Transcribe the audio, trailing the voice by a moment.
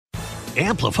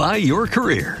Amplify your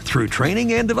career through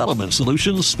training and development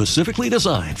solutions specifically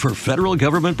designed for federal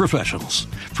government professionals.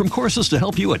 From courses to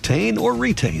help you attain or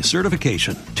retain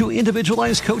certification, to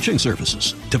individualized coaching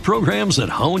services, to programs that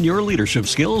hone your leadership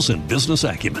skills and business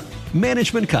acumen,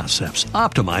 Management Concepts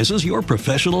optimizes your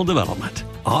professional development.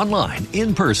 Online,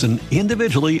 in person,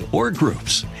 individually, or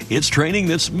groups, it's training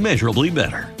that's measurably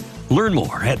better. Learn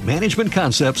more at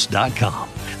managementconcepts.com.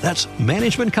 That's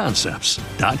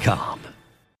managementconcepts.com.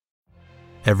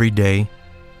 Every day,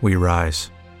 we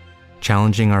rise,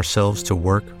 challenging ourselves to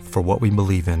work for what we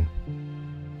believe in.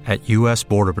 At U.S.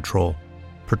 Border Patrol,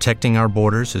 protecting our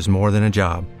borders is more than a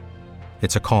job.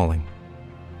 It's a calling.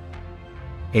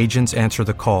 Agents answer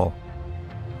the call,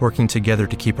 working together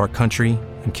to keep our country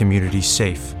and communities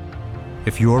safe.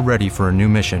 If you're ready for a new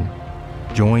mission,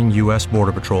 join U.S.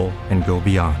 Border Patrol and go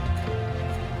beyond.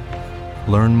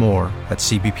 Learn more at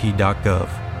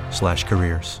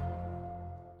cbp.gov/careers.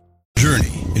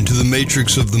 Journey into the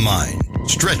matrix of the mind.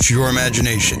 Stretch your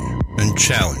imagination and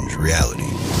challenge reality.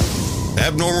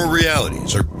 Abnormal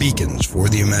realities are beacons for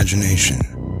the imagination.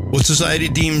 What society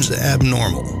deems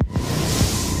abnormal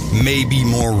may be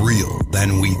more real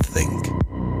than we think.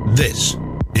 This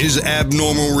is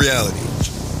Abnormal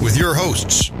Realities with your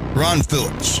hosts, Ron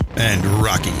Phillips and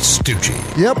Rocky Stucci.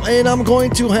 Yep, and I'm going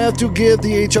to have to give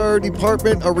the HR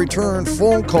department a return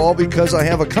phone call because I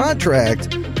have a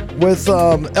contract with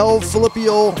El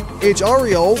Filippo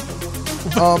HREO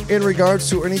in regards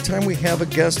to anytime we have a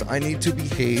guest, I need to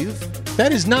behave.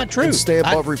 That is not true. And stay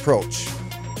above reproach.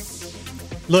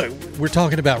 Look, we're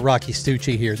talking about Rocky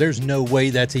Stucci here. There's no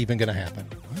way that's even going to happen.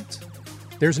 What?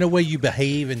 There's no way you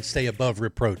behave and stay above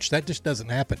reproach. That just doesn't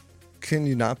happen. Can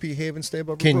you not behave and stay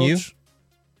above reproach? Can you?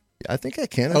 I think I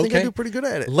can. I think I do pretty good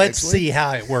at it. Let's see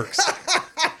how it works.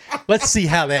 Let's see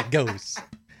how that goes.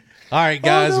 All right,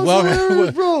 guys,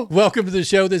 welcome to the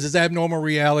show. This is Abnormal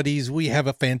Realities. We have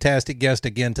a fantastic guest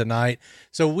again tonight.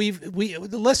 So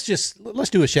let's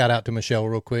do a shout out to Michelle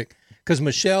real quick, because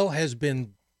Michelle has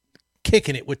been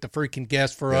kicking it with the freaking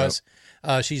guests for us.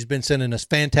 She's been sending us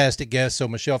fantastic guests. So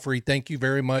Michelle Free, thank you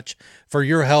very much for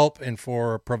your help and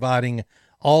for providing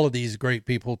all of these great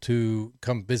people to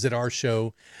come visit our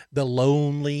show, the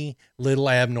Lonely Little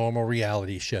Abnormal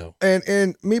Reality Show. And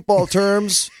in meatball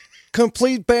terms,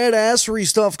 complete badassery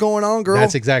stuff going on, girl.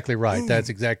 That's exactly right. That's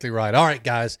exactly right. All right,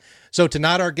 guys. So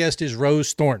tonight our guest is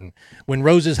Rose Thornton. When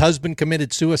Rose's husband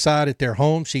committed suicide at their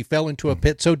home, she fell into a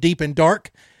pit so deep and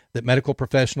dark that medical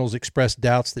professionals expressed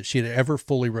doubts that she'd ever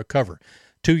fully recover.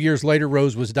 2 years later,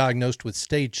 Rose was diagnosed with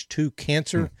stage 2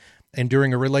 cancer, and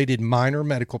during a related minor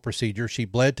medical procedure, she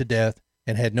bled to death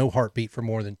and had no heartbeat for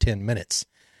more than 10 minutes.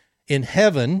 In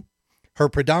heaven, her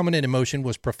predominant emotion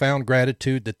was profound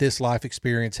gratitude that this life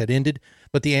experience had ended,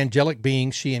 but the angelic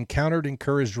beings she encountered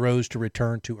encouraged Rose to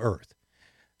return to earth.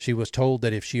 She was told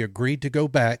that if she agreed to go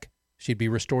back, she'd be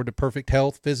restored to perfect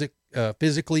health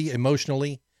physically,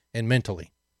 emotionally, and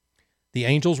mentally. The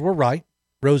angels were right.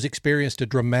 Rose experienced a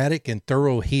dramatic and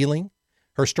thorough healing.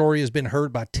 Her story has been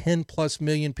heard by 10+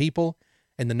 million people,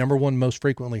 and the number one most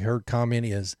frequently heard comment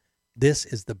is, "This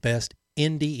is the best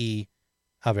NDE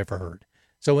I've ever heard."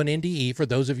 So an NDE, for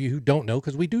those of you who don't know,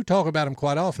 because we do talk about them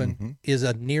quite often, is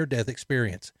a near-death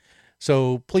experience.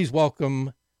 So please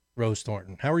welcome Rose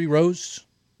Thornton. How are you, Rose?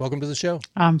 Welcome to the show.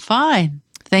 I'm fine.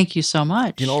 Thank you so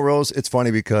much. You know, Rose, it's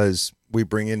funny because we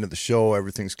bring into the show,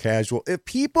 everything's casual. If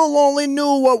people only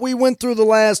knew what we went through the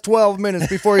last 12 minutes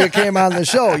before you came on the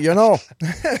show, you know.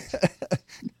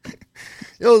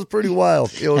 It was pretty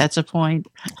wild. That's a point.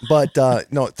 But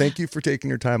no, thank you for taking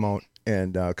your time out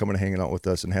and coming and hanging out with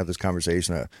us and have this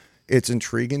conversation. It's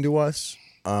intriguing to us.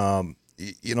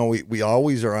 You know, we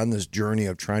always are on this journey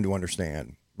of trying to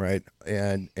understand, right?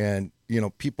 And you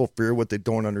know, people fear what they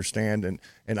don't understand, and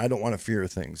I don't want to fear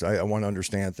things. I want to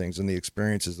understand things and the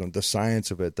experiences and the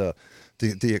science of it,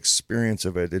 the experience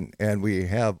of it, and we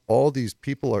have all these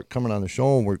people are coming on the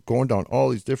show, and we're going down all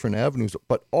these different avenues,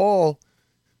 but all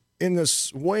in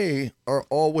this way are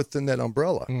all within that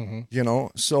umbrella, you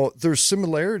know? So there's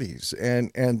similarities, and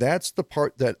that's the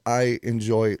part that I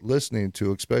enjoy listening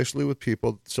to, especially with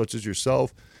people such as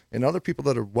yourself and other people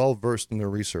that are well-versed in their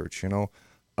research, you know?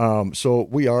 So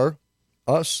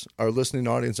our listening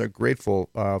audience are grateful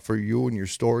for you and your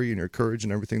story and your courage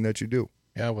and everything that you do.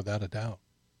 Yeah, without a doubt.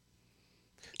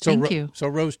 Thank you. So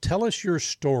Rose, tell us your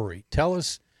story.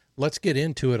 Let's get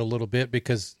into it a little bit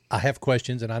because I have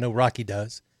questions and I know Rocky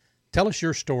does. Tell us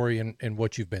your story and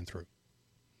what you've been through.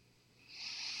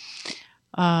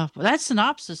 That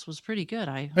synopsis was pretty good.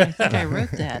 I think I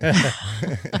wrote that.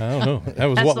 I don't know. That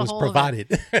was what was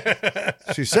provided.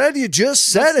 She said you just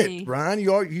said Let's it, see. Ron.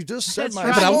 You just said That's my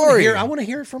right. But story. I want to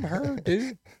hear it from her,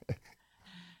 dude.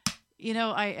 You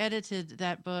know, I edited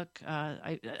that book.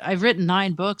 I've written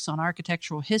 9 books on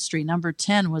architectural history. Number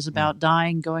 10 was about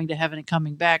dying, going to heaven, and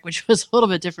coming back, which was a little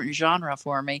bit different genre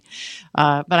for me.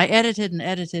 But I edited and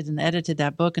edited and edited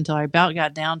that book until I about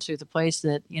got down to the place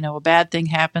that, you know, a bad thing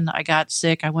happened. I got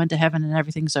sick. I went to heaven and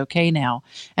everything's okay now.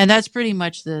 And that's pretty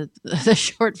much the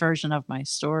short version of my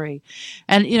story.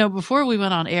 And, you know, before we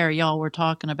went on air, y'all were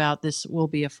talking about this will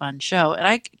be a fun show. And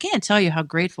I can't tell you how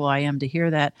grateful I am to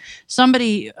hear that.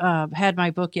 Somebody had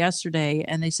my book yesterday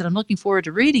and they said, I'm looking forward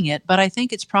to reading it, but I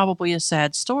think it's probably a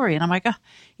sad story. And I'm like,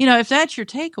 you know, if that's your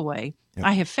takeaway,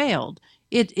 I have failed.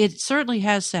 It certainly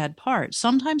has sad parts.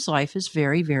 Sometimes life is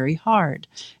very, very hard.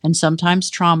 And sometimes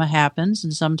trauma happens.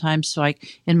 And sometimes,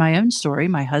 like in my own story,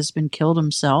 my husband killed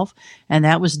himself. And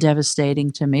that was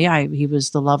devastating to me. He was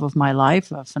the love of my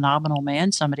life, a phenomenal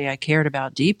man, somebody I cared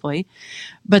about deeply.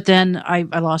 But then I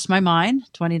lost my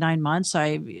mind. 29 months,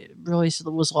 I really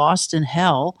was lost in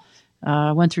hell.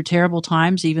 Went through terrible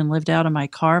times, even lived out in my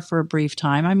car for a brief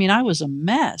time. I mean, I was a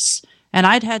mess. And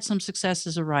I'd had some success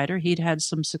as a writer. He'd had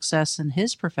some success in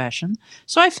his profession.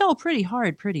 So I fell pretty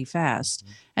hard pretty fast.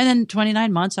 And then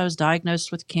 29 months, I was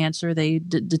diagnosed with cancer. They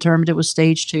determined it was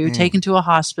stage 2, taken to a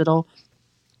hospital.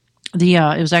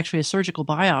 It was actually a surgical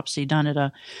biopsy done at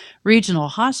a regional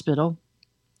hospital.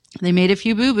 They made a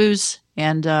few boo-boos.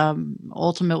 And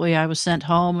ultimately, I was sent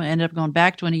home, ended up going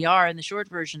back to an ER. And the short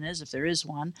version is, if there is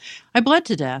one, I bled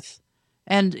to death.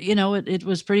 And, you know, it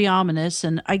was pretty ominous.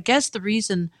 And I guess the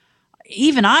reason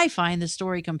even I find the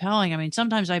story compelling. I mean,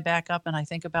 sometimes I back up and I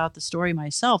think about the story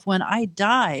myself. When I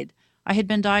died, I had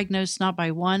been diagnosed not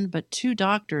by one, but 2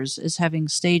 doctors as having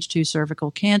stage 2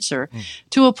 cervical cancer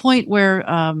to a point where,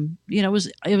 you know,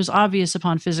 it was obvious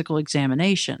upon physical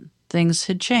examination. Things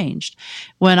had changed.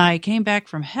 When I came back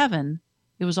from heaven,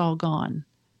 it was all gone.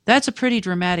 That's a pretty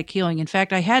dramatic healing. In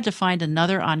fact, I had to find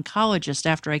another oncologist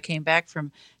after I came back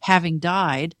from having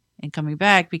died and coming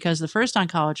back because the first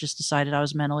oncologist decided I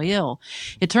was mentally ill.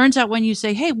 It turns out when you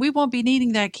say, hey, we won't be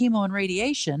needing that chemo and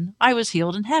radiation, I was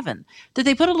healed in heaven. Did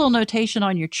they put a little notation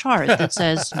on your chart that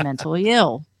says mentally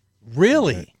ill?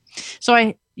 Really?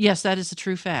 So yes, that is a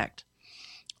true fact.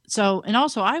 So, and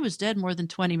also I was dead more than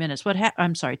 20 minutes.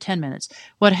 10 minutes.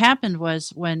 What happened was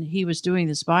when he was doing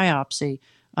this biopsy,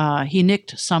 he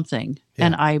nicked something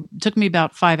and took me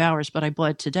about 5 hours, but I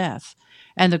bled to death.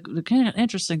 And the kind of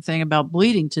interesting thing about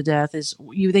bleeding to death is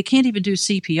they can't even do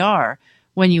CPR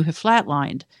when you have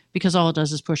flatlined because all it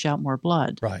does is push out more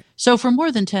blood. Right. So for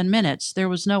more than 10 minutes, there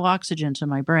was no oxygen to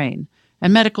my brain.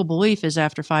 And medical belief is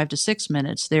after 5 to 6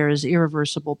 minutes, there is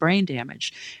irreversible brain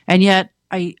damage. And yet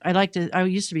I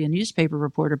used to be a newspaper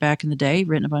reporter back in the day,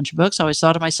 written a bunch of books. I always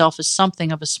thought of myself as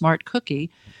something of a smart cookie.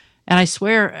 And I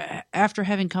swear, after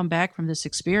having come back from this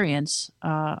experience,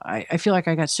 I feel like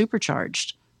I got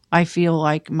supercharged. I feel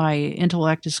like my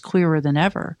intellect is clearer than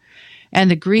ever.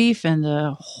 And the grief and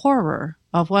the horror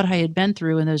of what I had been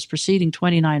through in those preceding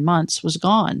 29 months was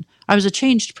gone. I was a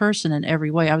changed person in every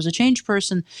way. I was a changed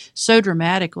person so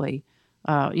dramatically.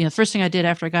 The first thing I did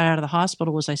after I got out of the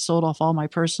hospital was I sold off all my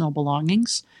personal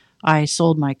belongings. I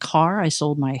sold my car. I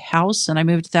sold my house. And I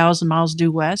moved 1,000 miles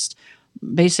due west.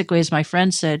 Basically, as my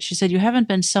friend said, she said, you haven't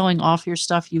been selling off your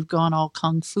stuff. You've gone all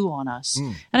kung fu on us.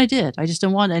 And I did. I just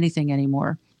didn't want anything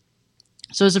anymore.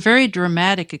 So it's a very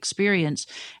dramatic experience.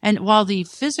 And while the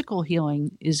physical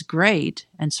healing is great,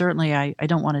 and certainly I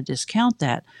don't want to discount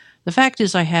that, the fact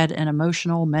is I had an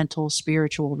emotional, mental,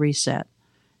 spiritual reset.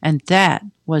 And that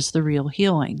was the real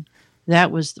healing.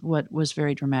 That was what was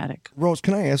very dramatic. Rose,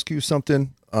 can I ask you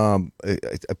something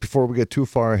before we get too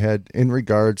far ahead in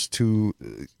regards to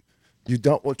you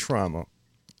dealt with trauma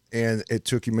and it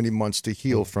took you many months to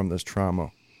heal from this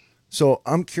trauma. So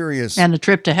I'm curious. And the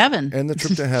trip to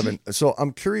heaven. So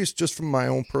I'm curious, just from my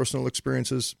own personal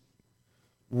experiences,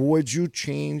 would you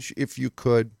change, if you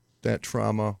could, that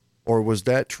trauma? Or was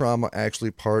that trauma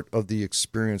actually part of the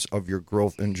experience of your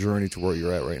growth and journey to where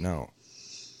you're at right now?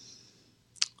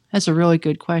 That's a really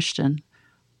good question.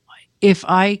 If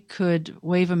I could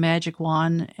wave a magic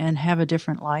wand and have a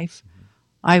different life,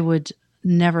 I would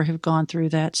never have gone through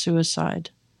that suicide.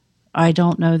 I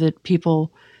don't know that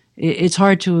people... It's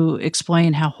hard to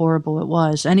explain how horrible it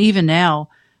was. And even now,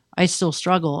 I still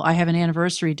struggle. I have an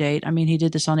anniversary date. I mean, he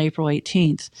did this on April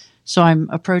 18th. So I'm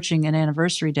approaching an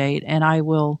anniversary date, and I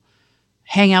will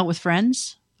hang out with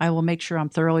friends. I will make sure I'm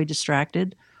thoroughly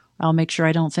distracted. I'll make sure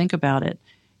I don't think about it.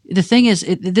 the thing is,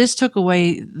 this took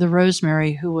away the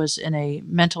Rosemary who was in a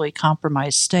mentally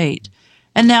compromised state.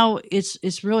 And now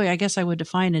it's really, I guess I would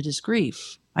define it as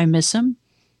grief. I miss him.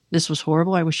 This was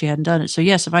horrible. I wish he hadn't done it. So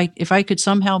yes, if I could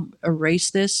somehow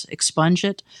erase this, expunge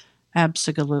it,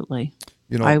 absolutely.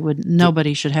 I would.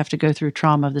 Nobody should have to go through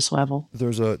trauma of this level.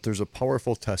 There's a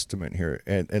powerful testament here,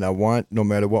 and I want, no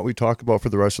matter what we talk about for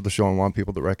the rest of the show, I want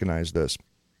people to recognize this,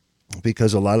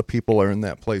 because a lot of people are in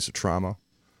that place of trauma,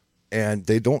 and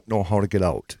they don't know how to get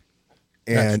out.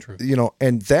 And that's true.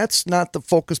 And that's not the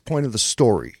focus point of the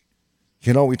story.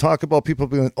 We talk about people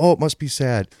being, oh, it must be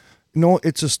sad. No,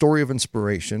 it's a story of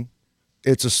inspiration.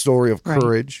 It's a story of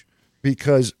courage. Right.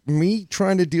 Because me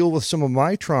trying to deal with some of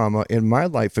my trauma in my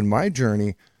life and my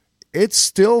journey, it's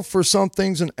still for some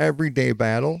things an everyday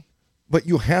battle, but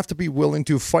you have to be willing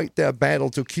to fight that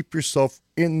battle to keep yourself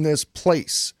in this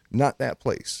place, not that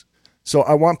place. So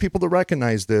I want people to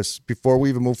recognize this before we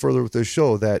even move further with this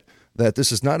show, that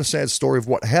this is not a sad story of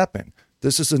what happened.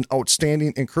 This is an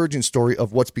outstanding, encouraging story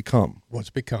of what's become. What's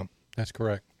become. That's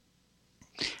correct.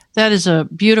 That is a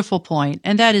beautiful point,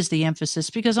 and that is the emphasis,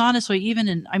 because honestly,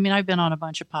 I've been on a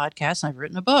bunch of podcasts, and I've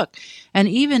written a book, and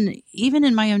even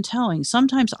in my own telling,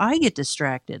 sometimes I get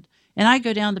distracted, and I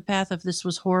go down the path of this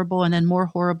was horrible, and then more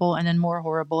horrible, and then more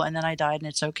horrible, and then I died, and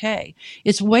it's okay.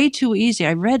 It's way too easy.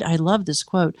 I love this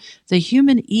quote, the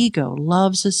human ego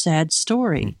loves a sad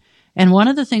story, and one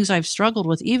of the things I've struggled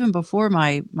with even before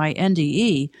my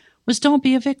NDE was don't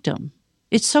be a victim.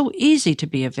 It's so easy to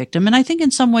be a victim. And I think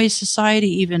in some ways society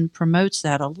even promotes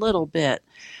that a little bit.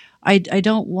 I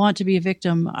don't want to be a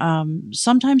victim.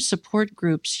 Sometimes support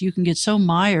groups, you can get so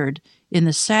mired in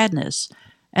the sadness.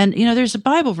 And, there's a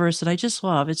Bible verse that I just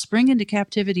love. It's bring into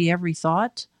captivity every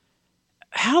thought.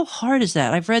 How hard is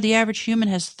that? I've read the average human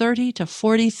has 30 to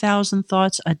 40,000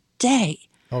 thoughts a day.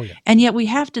 Oh, yeah. And yet we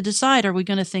have to decide, are we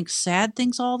going to think sad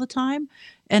things all the time?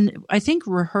 And I think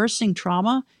rehearsing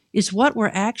trauma is what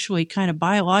we're actually kind of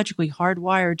biologically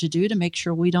hardwired to do to make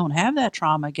sure we don't have that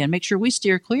trauma again, make sure we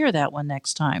steer clear of that one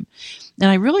next time.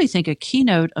 And I really think a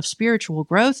keynote of spiritual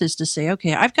growth is to say,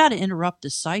 okay, I've got to interrupt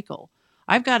this cycle.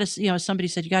 I've got to, somebody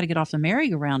said, you got to get off the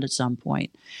merry-go-round at some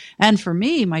point. And for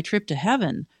me, my trip to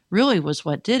heaven really was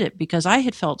what did it, because I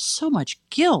had felt so much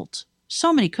guilt,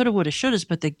 so many coulda, woulda, shouldas,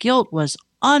 but the guilt was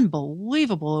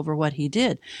unbelievable over what he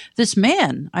did. This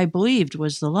man, I believed,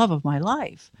 was the love of my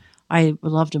life. I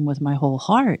loved him with my whole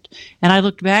heart. And I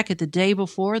looked back at the day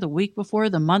before, the week before,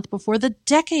 the month before, the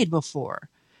decade before.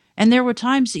 And there were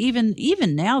times, even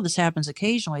now this happens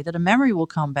occasionally, that a memory will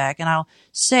come back and I'll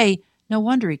say, no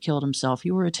wonder he killed himself.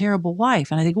 You were a terrible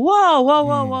wife. And I think, whoa.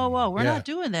 We're not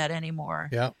doing that anymore.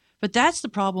 Yeah. But that's the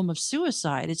problem of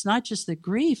suicide. It's not just the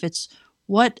grief. It's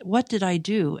what did I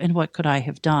do and what could I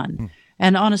have done?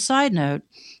 And on a side note,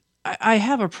 I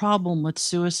have a problem with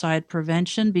suicide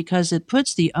prevention because it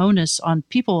puts the onus on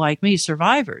people like me,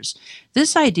 survivors.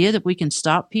 This idea that we can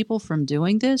stop people from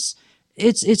doing this,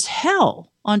 it's hell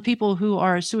on people who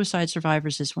are suicide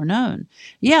survivors as we're known.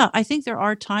 Yeah, I think there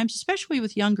are times, especially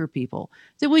with younger people,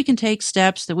 that we can take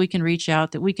steps, that we can reach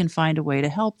out, that we can find a way to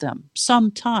help them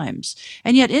sometimes.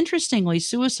 And yet, interestingly,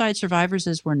 suicide survivors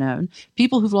as we're known,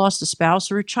 people who've lost a spouse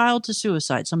or a child to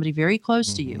suicide, somebody very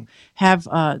close to you, have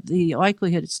the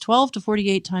likelihood, it's 12 to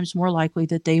 48 times more likely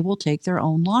that they will take their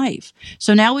own life.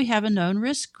 So now we have a known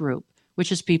risk group, which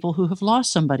is people who have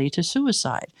lost somebody to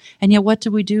suicide. And yet what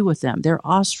do we do with them? They're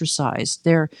ostracized.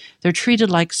 They're treated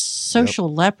like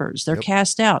social lepers. They're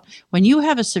cast out. When you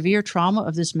have a severe trauma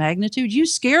of this magnitude, you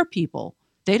scare people.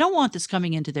 They don't want this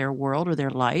coming into their world or their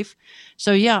life.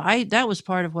 So yeah, that was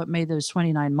part of what made those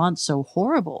 29 months so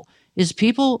horrible, is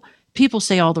people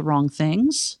say all the wrong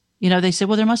things. They say,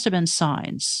 well, there must have been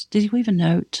signs. Did you even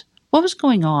note? What was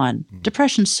going on?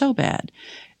 Depression's so bad.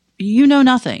 You know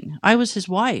nothing. I was his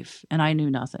wife, and I knew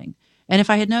nothing. And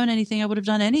if I had known anything, I would have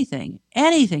done anything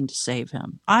to save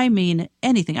him. I mean,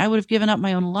 anything. I would have given up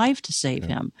my own life to save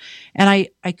him. And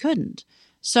I couldn't.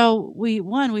 So we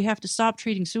have to stop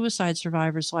treating suicide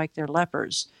survivors like they're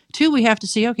lepers. 2, we have to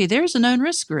see, okay, there's a known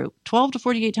risk group, 12 to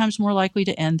 48 times more likely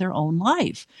to end their own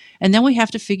life. And then we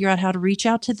have to figure out how to reach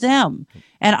out to them.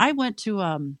 And I went to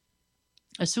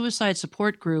a suicide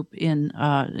support group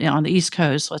on the East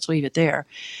Coast. Let's leave it there.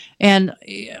 And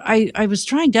I was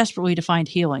trying desperately to find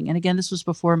healing. And again, this was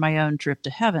before my own trip to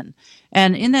heaven.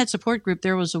 And in that support group,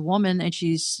 there was a woman, and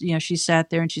she sat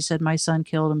there and she said, my son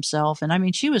killed himself. And I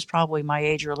mean, she was probably my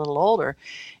age or a little older.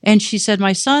 And she said,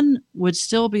 my son would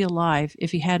still be alive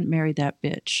if he hadn't married that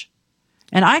bitch.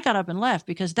 And I got up and left,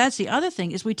 because that's the other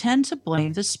thing, is we tend to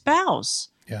blame the spouse.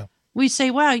 Yeah. We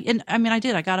say, wow. And I mean, I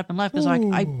did. I got up and left because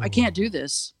I can't do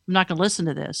this. I'm not going to listen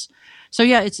to this. So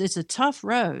yeah, it's a tough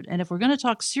road. And if we're going to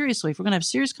talk seriously, if we're going to have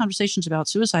serious conversations about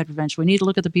suicide prevention, we need to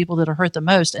look at the people that are hurt the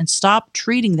most and stop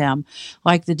treating them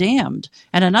like the damned.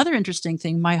 And another interesting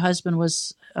thing, my husband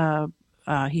was,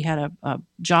 he had a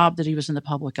job that he was in the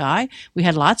public eye. We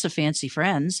had lots of fancy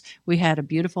friends. We had a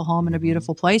beautiful home and a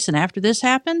beautiful place. And after this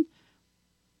happened,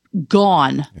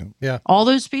 gone. Yeah. All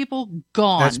those people,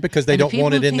 gone. That's because they don't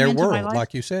want it in their world,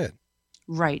 like you said.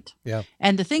 Right. Yeah.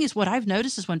 And the thing is, what I've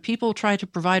noticed is when people try to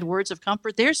provide words of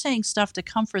comfort, they're saying stuff to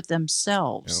comfort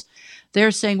themselves. Yep.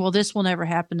 They're saying, well, this will never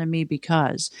happen to me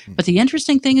because. But the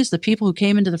interesting thing is the people who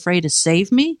came into the fray to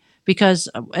save me, because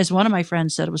as one of my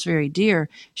friends said, it was very dear.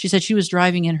 She said she was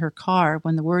driving in her car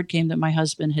when the word came that my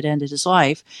husband had ended his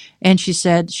life. And she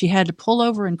said she had to pull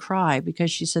over and cry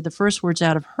because she said the first words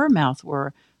out of her mouth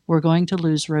were, we're going to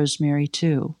lose Rosemary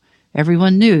too.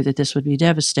 Everyone knew that this would be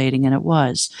devastating, and it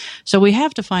was. So we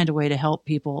have to find a way to help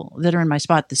people that are in my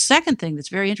spot. The second thing that's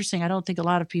very interesting, I don't think a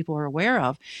lot of people are aware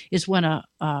of, is when a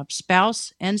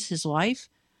spouse ends his life,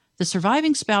 the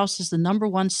surviving spouse is the number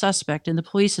one suspect in the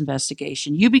police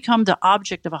investigation. You become the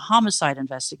object of a homicide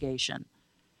investigation.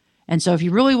 And so if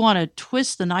you really want to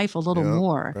twist the knife a little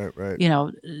more,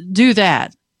 do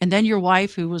that. And then your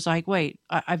wife, who was like, wait,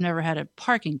 I've never had a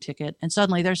parking ticket. And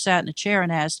suddenly they're sat in a chair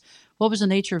and asked, what was the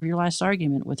nature of your last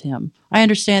argument with him? I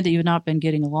understand that you've not been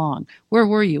getting along. Where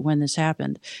were you when this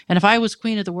happened? And if I was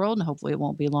queen of the world, and hopefully it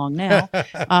won't be long now,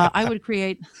 I would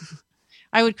create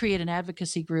an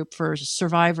advocacy group for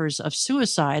survivors of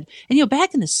suicide. And,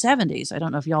 back in the 70s, I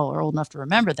don't know if y'all are old enough to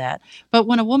remember that, but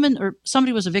when a woman or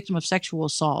somebody was a victim of sexual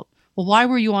assault, well, why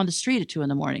were you on the street at 2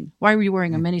 a.m? Why were you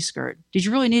wearing a miniskirt? Did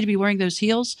you really need to be wearing those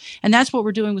heels? And that's what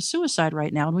we're doing with suicide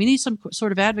right now. And we need some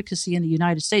sort of advocacy in the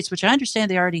United States, which I understand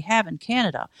they already have in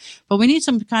Canada. But we need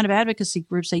some kind of advocacy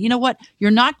group say, you know what?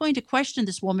 You're not going to question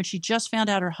this woman. She just found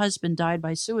out her husband died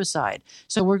by suicide.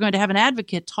 So we're going to have an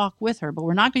advocate talk with her, but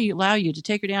we're not going to allow you to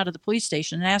take her down to the police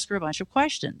station and ask her a bunch of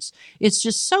questions. It's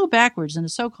just so backwards in a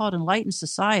so-called enlightened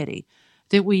society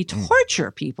that we torture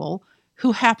people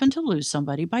who happen to lose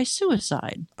somebody by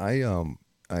suicide. I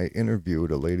interviewed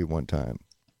a lady one time,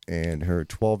 and her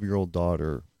 12-year-old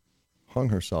daughter hung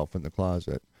herself in the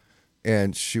closet,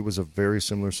 and she was a very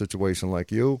similar situation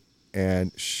like you,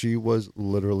 and she was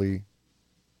literally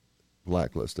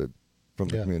blacklisted from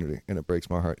the community, and it breaks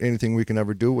my heart. Anything we can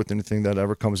ever do with anything that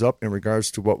ever comes up in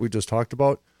regards to what we just talked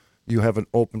about, you have an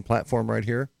open platform right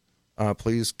here.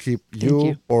 Please keep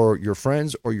you or your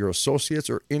friends or your associates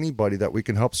or anybody that we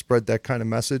can help spread that kind of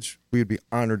message. We would be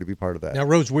honored to be part of that. Now,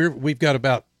 Rose, we've got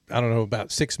about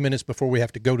 6 minutes before we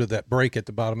have to go to that break at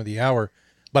the bottom of the hour.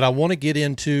 But I want to get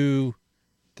into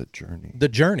the journey. The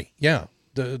journey, yeah,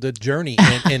 the journey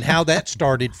and how that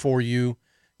started for you.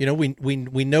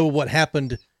 We know what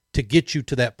happened to get you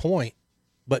to that point,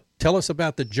 but tell us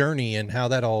about the journey and how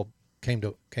that all came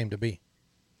to be.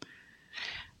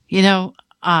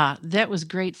 That was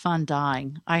great fun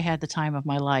dying. I had the time of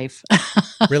my life.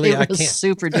 Really? It was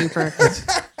super duper.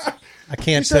 I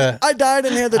can't. I died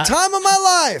and had the time of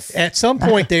my life. At some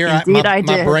point there,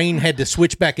 my brain had to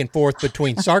switch back and forth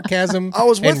between sarcasm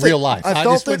and real life. I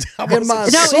felt it in my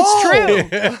soul. No,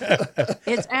 it's true.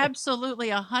 It's absolutely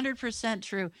 100%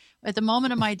 true. At the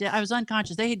moment of my death, I was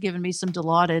unconscious. They had given me some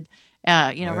Dilaudid,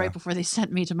 right before they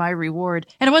sent me to my reward.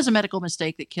 And it was a medical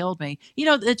mistake that killed me.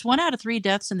 It's 1 out of 3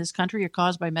 deaths in this country are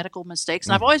caused by medical mistakes.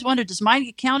 And I've always wondered, does mine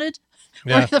get counted?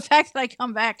 Yeah. Or the fact that I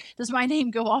come back, does my name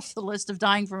go off the list of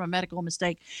dying from a medical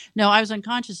mistake? No, I was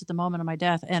unconscious at the moment of my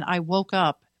death, and I woke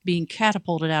up being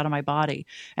catapulted out of my body.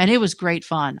 And it was great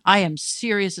fun. I am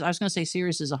serious. I was going to say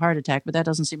serious as a heart attack, but that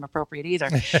doesn't seem appropriate either.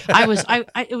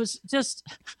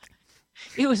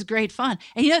 It was great fun.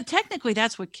 And technically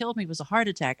that's what killed me was a heart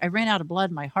attack. I ran out of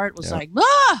blood. My heart was like,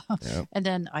 ah! Yep. And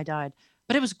then I died.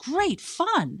 But it was great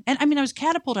fun. And I was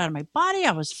catapulted out of my body.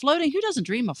 I was floating. Who doesn't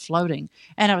dream of floating?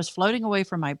 And I was floating away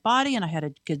from my body, and I had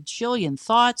a gajillion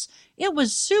thoughts. It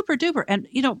was super duper. And,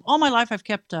 all my life I've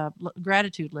kept a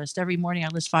gratitude list. Every morning I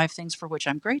list 5 things for which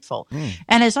I'm grateful.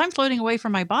 And as I'm floating away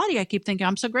from my body, I keep thinking,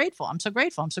 I'm so grateful. I'm so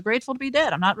grateful. I'm so grateful to be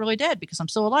dead. I'm not really dead because I'm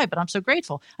still alive, but I'm so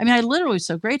grateful. I literally was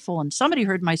so grateful. And somebody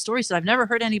heard my story, said, I've never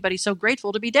heard anybody so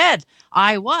grateful to be dead.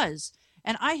 I was.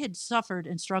 And I had suffered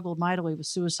and struggled mightily with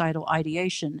suicidal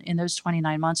ideation in those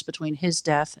 29 months between his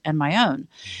death and my own.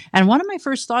 And one of my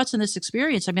first thoughts in this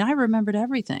experience, I remembered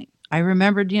everything. I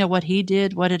remembered, what he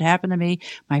did, what had happened to me.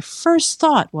 My first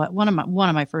thought, one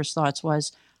of my first thoughts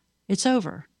was, it's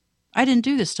over. I didn't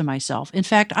do this to myself. In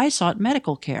fact, I sought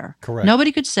medical care. Correct.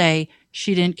 Nobody could say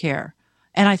she didn't care.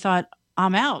 And I thought,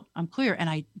 I'm out. I'm clear. And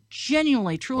I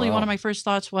genuinely, truly, one of my first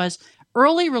thoughts was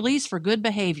early release for good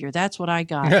behavior. That's what I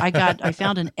got. I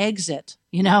found an exit,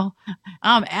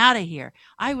 I'm out of here.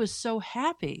 I was so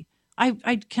happy.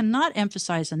 I cannot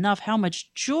emphasize enough how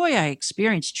much joy I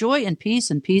experienced. Joy and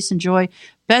peace and joy.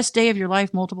 Best day of your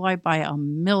life multiplied by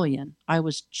 1,000,000. I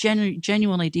was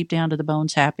genuinely deep down to the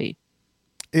bones happy.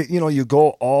 You go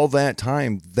all that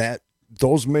time,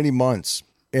 those many months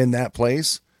in that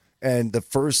place, and the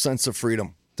first sense of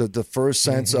freedom, the first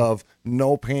sense of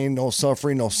no pain, no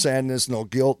suffering, no sadness, no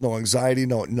guilt, no anxiety,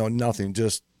 no nothing.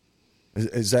 Just,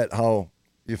 is that how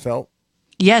you felt?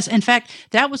 Yes. In fact,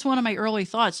 that was one of my early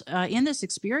thoughts. In this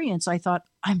experience, I thought,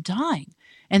 I'm dying.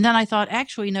 And then I thought,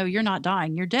 actually, no, you're not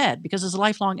dying. You're dead. Because as a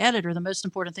lifelong editor, the most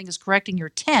important thing is correcting your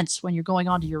tense when you're going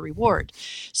on to your reward.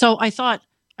 So I thought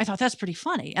that's pretty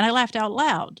funny. And I laughed out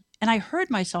loud. And I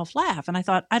heard myself laugh. And I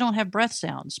thought, I don't have breath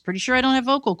sounds. Pretty sure I don't have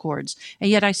vocal cords.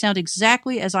 And yet I sound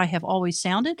exactly as I have always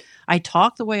sounded. I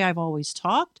talk the way I've always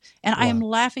talked. And I am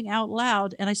laughing out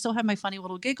loud. And I still have my funny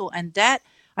little giggle. And that,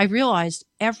 I realized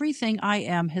everything I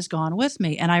am has gone with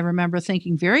me. And I remember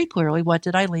thinking very clearly, what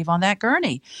did I leave on that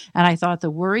gurney? And I thought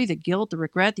the worry, the guilt, the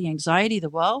regret, the anxiety, the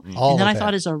woe. And then I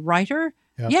thought, as a writer,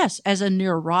 yes, as a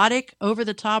neurotic,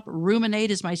 over-the-top, ruminate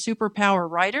is my superpower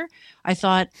writer, I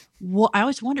thought, I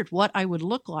always wondered what I would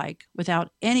look like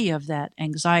without any of that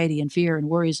anxiety and fear and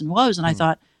worries and woes. And I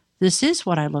thought, this is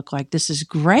what I look like. This is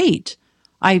great.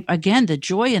 Again, the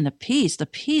joy and the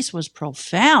peace was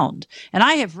profound. And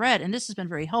I have read, and this has been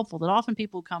very helpful, that often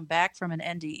people who come back from an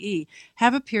NDE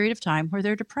have a period of time where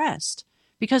they're depressed,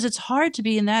 because it's hard to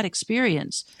be in that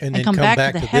experience and come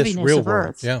back to the heaviness of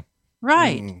earth. Yeah.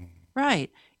 Right.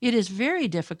 Right. It is very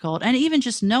difficult. And even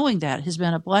just knowing that has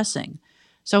been a blessing.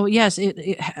 So yes,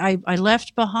 I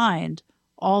left behind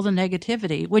all the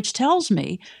negativity, which tells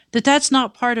me that that's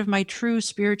not part of my true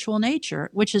spiritual nature,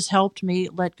 which has helped me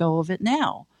let go of it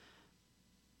now.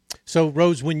 So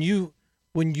Rose, when you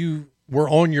were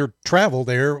on your travel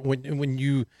there, when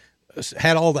you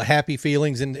had all the happy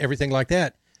feelings and everything like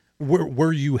that,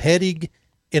 were you heading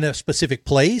in a specific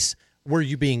place? Were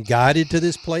you being guided to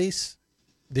this place?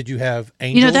 Did you have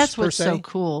angels? That's what's so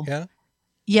cool. Yeah.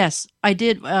 Yes, I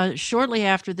did. Shortly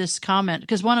after this comment,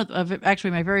 because one of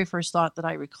actually my very first thought that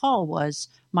I recall was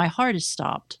my heart has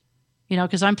stopped,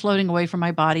 because I'm floating away from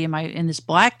my body in this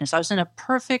blackness. I was in a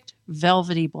perfect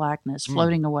velvety blackness,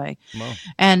 floating away. Wow.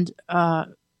 And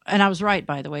I was right,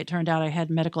 by the way. It turned out I had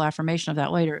medical affirmation of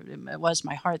that later. It was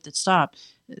my heart that stopped.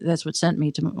 That's what sent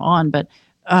me on. But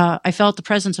I felt the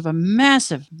presence of a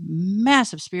massive,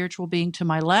 massive spiritual being to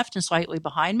my left and slightly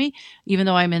behind me. Even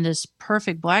though I'm in this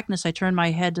perfect blackness, I turn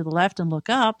my head to the left and look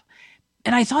up.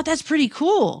 And I thought, that's pretty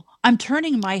cool. I'm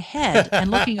turning my head and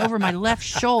looking over my left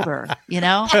shoulder,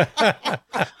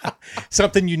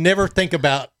 Something you never think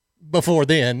about before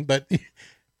then, but...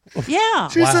 Yeah.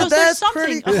 She said, that's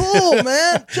pretty cool,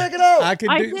 man. Check it out. I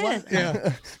did.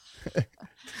 Yeah.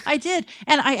 I did.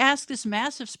 And I asked this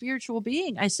massive spiritual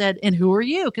being, I said, and who are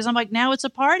you? Because I'm like, now it's a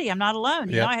party. I'm not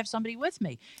alone. I have somebody with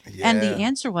me. Yeah. And the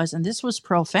answer was, and this was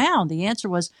profound, the answer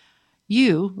was,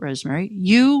 you, Rosemary,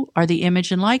 you are the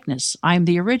image and likeness. I'm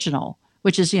the original,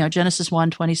 which is, Genesis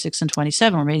 1:26 and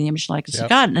 27. We're made in the image and likeness of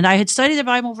God. And I had studied the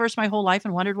Bible verse my whole life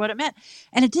and wondered what it meant.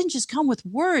 And it didn't just come with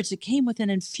words. It came with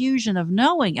an infusion of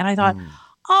knowing. And I thought,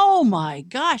 oh my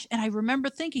gosh. And I remember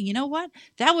thinking, you know what?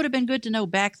 That would have been good to know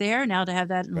back there, now to have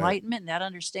that enlightenment and that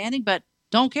understanding, but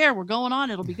don't care. We're going on.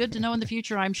 It'll be good to know in the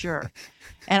future, I'm sure.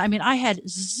 And I mean, I had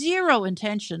zero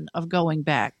intention of going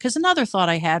back, because another thought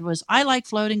I had was, I like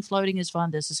floating. Floating is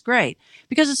fun. This is great.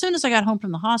 Because as soon as I got home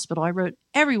from the hospital, I wrote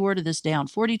every word of this down,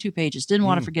 42 pages, didn't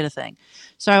want to forget a thing.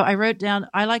 So I wrote down,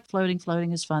 I like floating.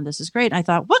 Floating is fun. This is great. And I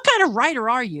thought, what kind of writer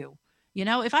are you?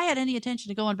 If I had any intention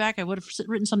to going back, I would have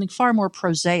written something far more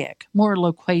prosaic, more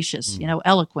loquacious,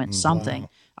 eloquent, something. Wow.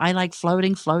 I like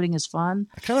floating. Floating is fun.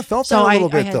 I kind of felt that a little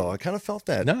bit, though. I kind of felt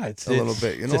that a little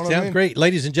bit. You know what I mean? It sounds great.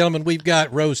 Ladies and gentlemen, we've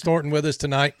got Rose Thornton with us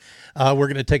tonight. We're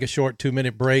going to take a short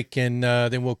 2-minute break, and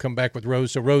then we'll come back with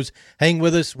Rose. So, Rose, hang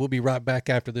with us. We'll be right back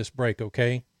after this break,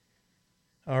 okay?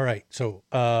 All right. So,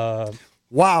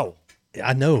 wow.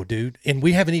 I know, dude. And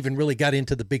we haven't even really got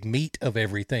into the big meat of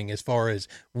everything as far as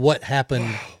what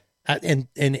happened. And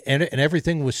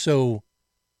everything was so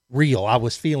real. I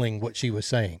was feeling what she was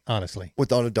saying, honestly.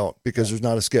 Without a doubt, because there's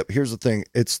not a skip. Here's the thing.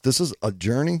 This is a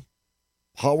journey,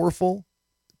 powerful,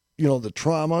 the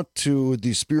trauma to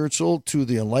the spiritual, to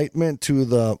the enlightenment, to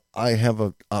the, I have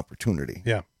an opportunity.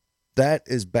 Yeah. That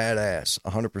is badass,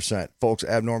 100%. Folks,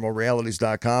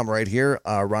 abnormalrealities.com right here.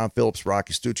 Ron Phillips,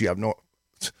 Rocky Stucci,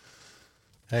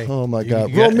 Hey, Oh, my you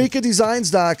God. got-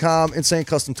 RomikaDesigns.com,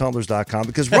 InsaneCustomTumblers.com,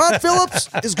 because Ron Phillips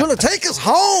is going to take us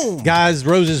home. Guys,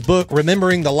 Rose's book,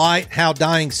 Remembering the Light, How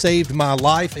Dying Saved My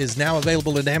Life, is now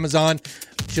available at Amazon.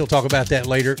 She'll talk about that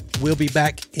later. We'll be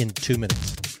back in 2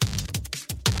 minutes.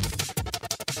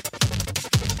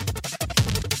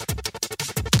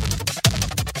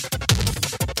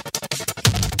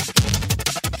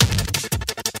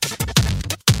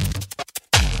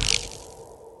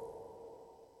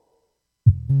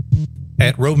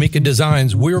 At Romika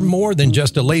Designs, we're more than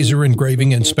just a laser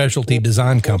engraving and specialty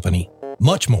design company.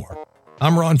 Much more.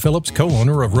 I'm Ron Phillips,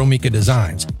 co-owner of Romika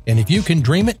Designs, and if you can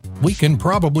dream it, we can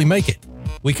probably make it.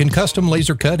 We can custom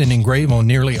laser cut and engrave on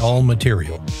nearly all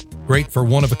material. Great for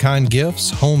one-of-a-kind gifts,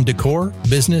 home decor,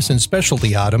 business and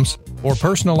specialty items, or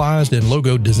personalized and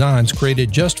logoed designs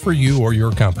created just for you or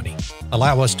your company.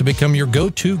 Allow us to become your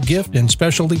go-to gift and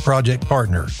specialty project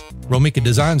partner. Romika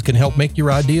Designs can help make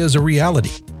your ideas a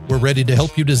reality. We're ready to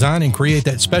help you design and create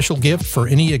that special gift for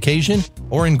any occasion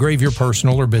or engrave your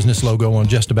personal or business logo on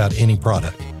just about any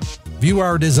product. View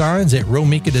our designs at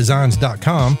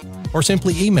romikadesigns.com or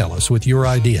simply email us with your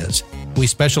ideas. We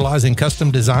specialize in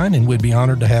custom design and would be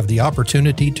honored to have the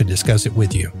opportunity to discuss it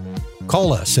with you.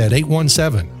 Call us at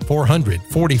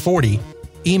 817-400-4040,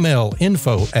 email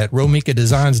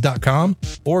info@romikadesigns.com,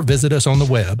 or visit us on the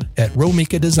web at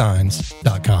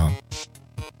romikadesigns.com.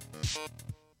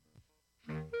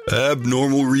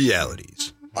 Abnormal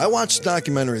realities. I watched a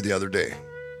documentary the other day.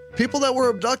 People that were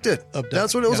abducted.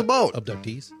 That's what it was about.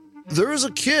 Abductees. There is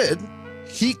a kid,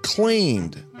 he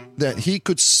claimed that he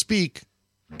could speak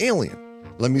alien.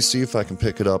 Let me see if I can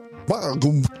pick it up.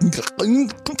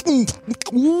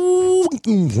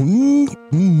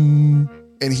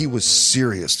 And he was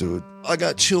serious, dude. I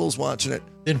got chills watching it.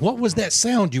 Then what was that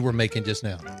sound you were making just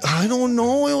now? I don't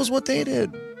know. It was what they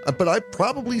did. But I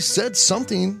probably said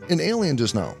something in alien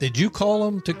just now. Did you call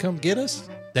them to come get us?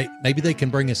 Maybe they can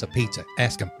bring us a pizza.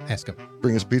 Ask them.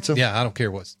 Bring us pizza? Yeah, I don't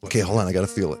care what. Okay, hold on. I got to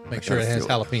feel it. Make sure it has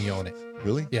jalapeno on it.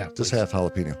 Really? Yeah, Just please. have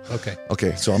jalapeno. Okay.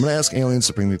 Okay, so I'm going to ask aliens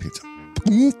to bring me pizza.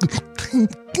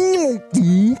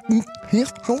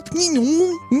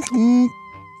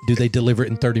 Do they deliver it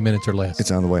in 30 minutes or less?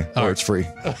 It's on the way, All or right. it's free.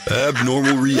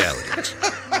 Abnormal realities.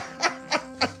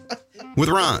 With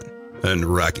Ron and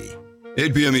Rocky.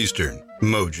 8 p.m. Eastern.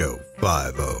 Mojo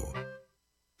 50.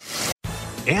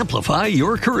 Amplify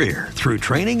your career through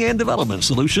training and development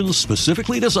solutions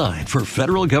specifically designed for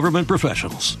federal government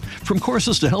professionals. From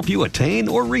courses to help you attain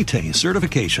or retain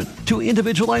certification, to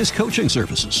individualized coaching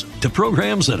services, to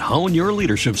programs that hone your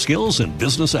leadership skills and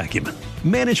business acumen,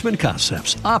 Management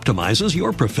Concepts optimizes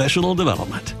your professional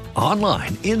development.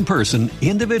 Online, in person,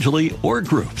 individually, or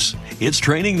groups, it's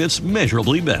training that's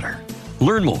measurably better.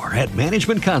 Learn more at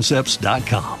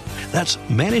managementconcepts.com. That's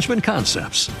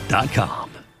managementconcepts.com.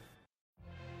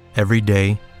 Every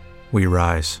day, we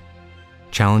rise,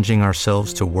 challenging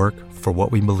ourselves to work for what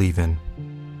we believe in.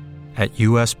 At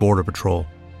U.S. Border Patrol,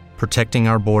 protecting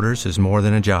our borders is more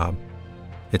than a job.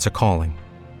 It's a calling.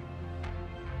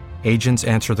 Agents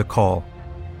answer the call,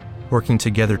 working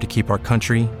together to keep our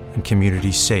country and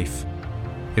communities safe.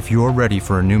 If you're ready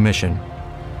for a new mission,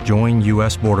 join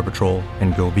U.S. Border Patrol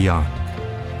and go beyond.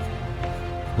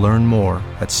 Learn more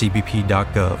at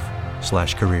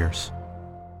cbp.gov/careers.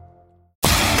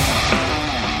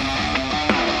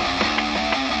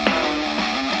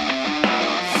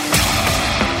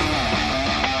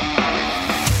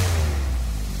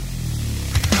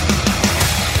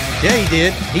 Yeah, he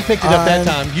did. He picked it up that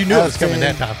time. You knew it was coming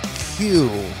that time.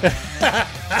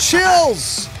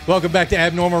 Chills. Welcome back to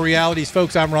Abnormal Realities,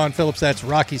 folks. I'm Ron Phillips. That's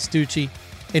Rocky Stucci.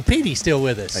 And Petey's still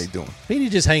with us. How you doing? Petey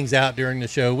just hangs out during the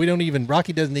show.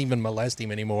 Rocky doesn't even molest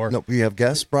him anymore. No, we have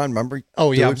guests, Brian. Remember?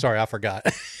 Oh, yeah, I'm Dude, sorry. I forgot.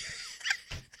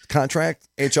 Contract,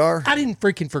 HR. I didn't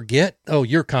freaking forget. Oh,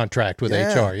 your contract with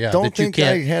HR. Yeah. Don't that you think I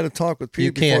can't had a talk with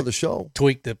you Pete before can't the show.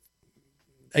 tweak the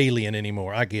alien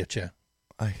anymore. I get you.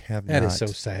 I have That not is so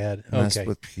sad. messed Okay.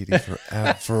 with Petey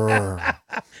forever.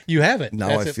 You haven't. Now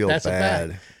That's I feel that's a fact.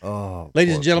 bad. Oh,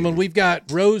 Ladies poor and gentlemen, Petey. we've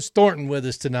got Rose Thornton with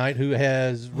us tonight, who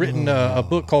has written a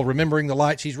book called Remembering the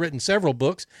Light. She's written several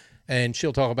books, and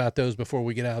she'll talk about those before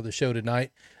we get out of the show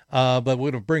tonight. But we're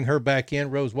going to bring her back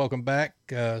in. Rose, welcome back.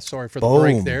 Sorry for the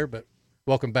break Boom. there, but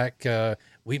welcome back.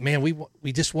 We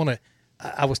just want to.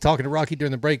 I was talking to Rocky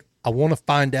during the break. I want to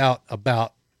find out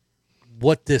about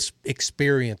what this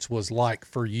experience was like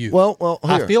for you. Well,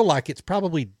 I here. feel like it's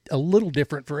probably a little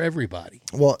different for everybody.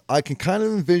 Well, I can kind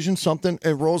of envision something.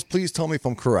 And Rose, please tell me if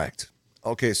I'm correct.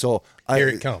 Okay, so Here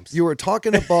it comes. You were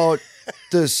talking about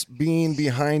this being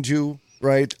behind you,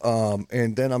 right?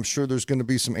 And then I'm sure there's going to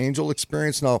be some angel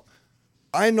experience. Now,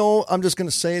 I know I'm just going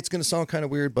to say it's going to sound kind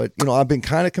of weird, but, I've been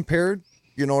kind of compared,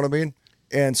 you know what I mean?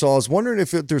 And so I was wondering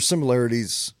if there's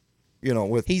similarities,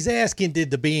 with... He's asking,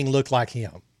 did the being look like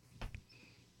him?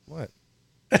 What?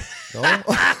 No?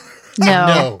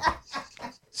 No.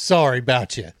 Sorry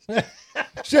about you.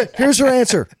 Shit, here's her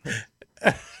answer.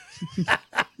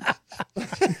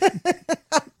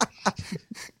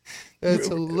 That's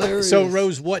hilarious. So,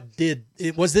 Rose, would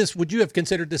you have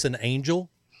considered this an angel?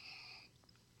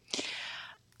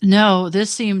 No, this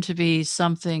seemed to be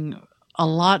something a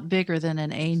lot bigger than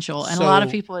an angel. And a lot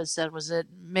of people had said, was it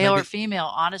male or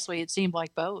female? Honestly, it seemed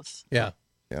like both. Yeah.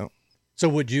 Yeah. So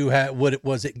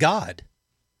was it God?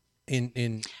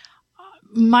 In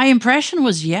My impression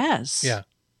was yes. Yeah.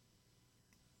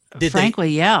 Frankly,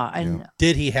 yeah. And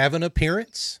did he have an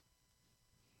appearance?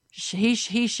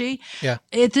 She. Yeah.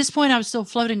 At this point, I was still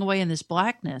floating away in this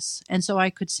blackness, and so I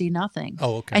could see nothing.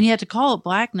 Oh, okay. And yet to call it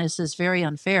blackness is very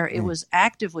unfair. It was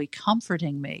actively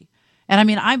comforting me. And I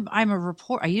mean, I'm a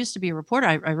reporter. I used to be a reporter.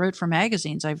 I wrote for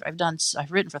magazines. I've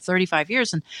written for 35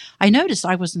 years, and I noticed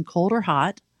I wasn't cold or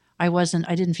hot. I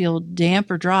didn't feel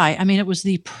damp or dry. I mean, it was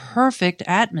the perfect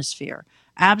atmosphere.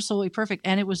 Absolutely perfect.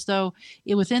 And it was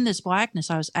within this blackness,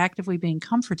 I was actively being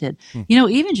comforted.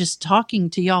 Even just talking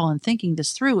to y'all and thinking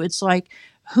this through, it's like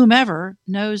whomever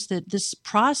knows that this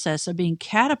process of being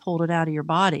catapulted out of your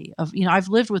body I've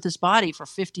lived with this body for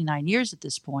 59 years at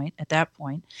that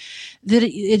point, that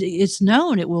it's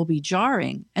known it will be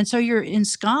jarring. And so you're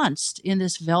ensconced in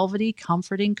this velvety,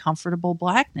 comforting, comfortable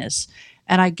blackness.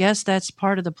 And I guess that's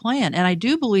part of the plan. And I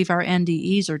do believe our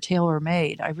NDEs are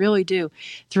tailor-made. I really do.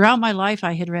 Throughout my life,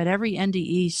 I had read every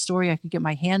NDE story I could get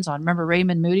my hands on. Remember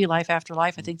Raymond Moody, Life After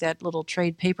Life? I think that little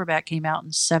trade paperback came out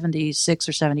in 76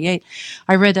 or 78.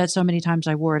 I read that so many times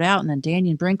I wore it out. And then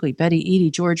Daniel Brinkley, Betty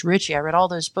Eadie, George Ritchie. I read all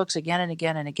those books again and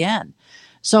again and again.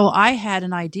 So I had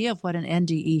an idea of what an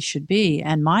NDE should be.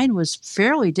 And mine was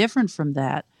fairly different from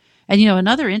that. And,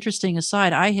 another interesting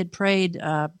aside, I had prayed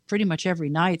pretty much every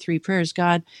night, 3 prayers,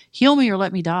 God, heal me or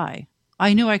let me die.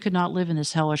 I knew I could not live in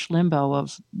this hellish limbo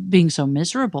of being so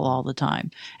miserable all the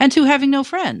time. And 2, having no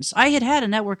friends. I had a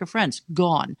network of friends,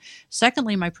 gone.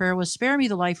 Secondly, my prayer was spare me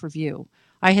the life review.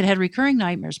 I had recurring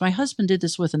nightmares. My husband did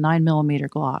this with a 9mm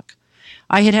Glock.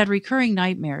 I had recurring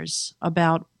nightmares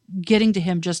about getting to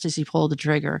him just as he pulled the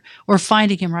trigger, or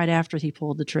finding him right after he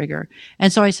pulled the trigger.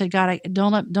 And so I said, God,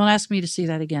 don't ask me to see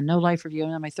that again. No life review.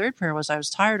 And then my third prayer was I was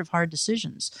tired of hard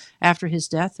decisions. After his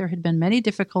death, there had been many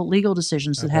difficult legal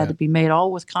decisions that had to be made,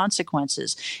 all with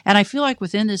consequences. And I feel like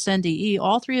within this NDE,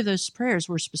 all 3 of those prayers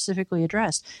were specifically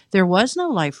addressed. There was no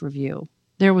life review.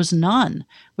 There was none,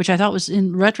 which I thought was,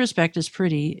 in retrospect, is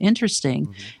pretty interesting.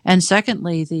 Mm-hmm. And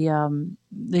secondly,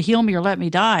 the heal me or let me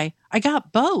die, I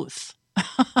got both.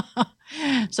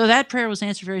 So that prayer was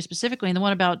answered very specifically. And the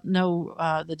one about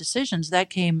the decisions, that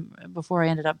came before I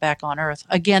ended up back on earth,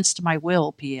 against my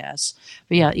will, P.S.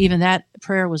 But yeah, even that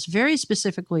prayer was very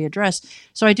specifically addressed.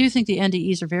 So I do think the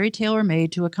NDEs are very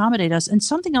tailor-made to accommodate us. And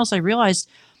something else I realized,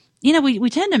 we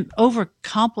tend to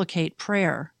overcomplicate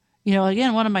prayer.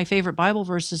 Again, one of my favorite Bible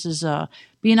verses is,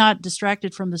 be not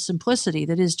distracted from the simplicity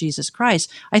that is Jesus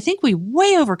Christ. I think we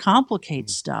way overcomplicate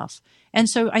stuff. And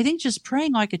so I think just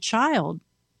praying like a child,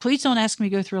 please don't ask me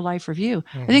to go through a life review.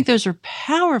 I think those are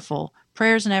powerful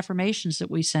prayers and affirmations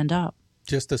that we send up.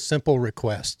 Just the simple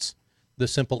requests, the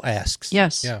simple asks.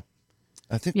 Yes. Yeah.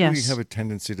 I think we have a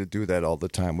tendency to do that all the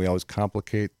time. We always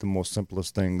complicate the most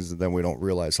simplest things, and then we don't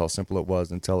realize how simple it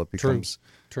was until it becomes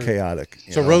chaotic.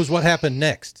 So, Rose, what happened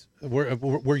next?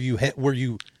 Were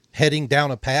you heading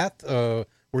down a path?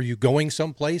 Were you going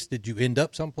someplace? Did you end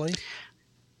up someplace?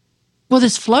 Well,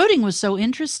 this floating was so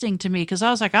interesting to me because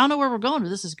I was like, I don't know where we're going, but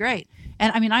this is great.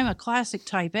 And I mean, I'm a classic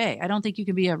type A. I don't think you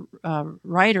can be a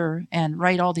writer and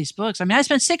write all these books. I mean, I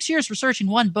spent 6 years researching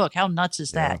one book. How nuts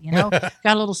is that? Got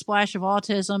a little splash of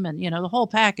autism and, the whole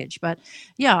package. But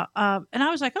yeah. And I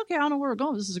was like, okay, I don't know where we're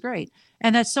going. This is great.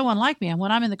 And that's so unlike me. And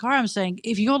when I'm in the car, I'm saying,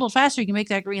 if you go a little faster, you can make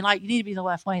that green light. You need to be in the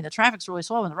left lane. The traffic's really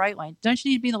slow in the right lane. Don't you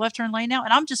need to be in the left turn lane now?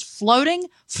 And I'm just floating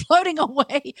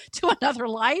away to another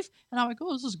life. And I'm like,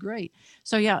 oh, this is great.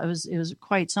 So yeah, it was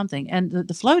quite something. And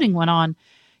the floating went on.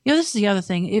 This is the other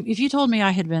thing. If you told me I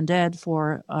had been dead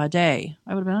for a day,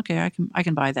 I would have been, okay, I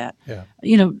can buy that. Yeah.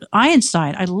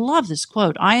 Einstein, I love this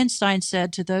quote. Einstein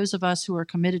said, to those of us who are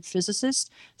committed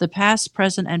physicists, the past,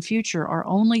 present, and future are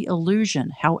only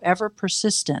illusion, however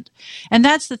persistent. And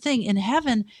that's the thing. In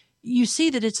heaven, you see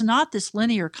that it's not this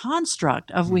linear construct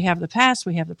of we have the past,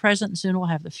 we have the present, and soon we'll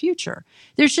have the future.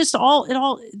 There's just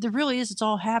there really is, it's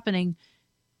all happening.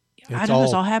 It's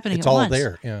all happening at once. It's all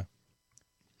there, yeah.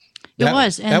 It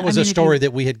was. And that was I a mean, story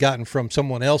that we had gotten from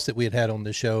someone else that we had on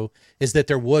the show, is that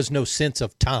there was no sense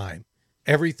of time.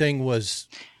 Everything was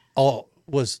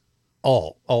always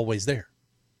there.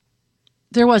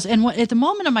 There was. And at the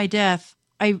moment of my death,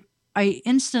 I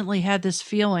instantly had this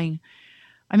feeling.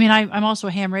 I mean, I'm also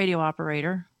a ham radio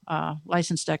operator,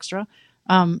 licensed extra.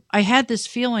 I had this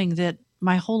feeling that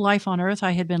my whole life on Earth,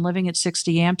 I had been living at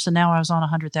 60 amps, and now I was on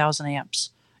 100,000 amps.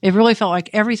 It really felt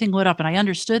like everything lit up, and I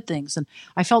understood things, and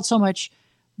I felt so much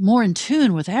more in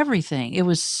tune with everything. It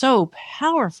was so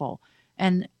powerful.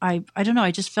 And I don't know,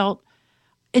 I just felt,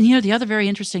 and the other very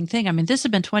interesting thing, I mean, this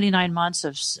had been 29 months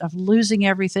of losing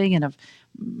everything and of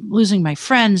losing my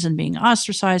friends and being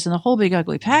ostracized and the whole big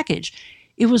ugly package.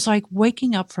 It was like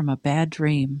waking up from a bad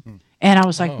dream. And I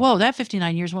was like, whoa, that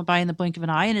 59 years went by in the blink of an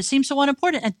eye, and it seemed so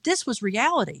unimportant. And this was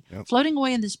reality. Yep. Floating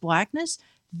away in this blackness,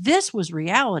 this was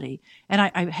reality. And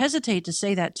I hesitate to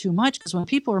say that too much, because when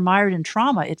people are mired in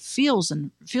trauma, it feels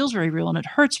very real, and it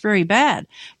hurts very bad.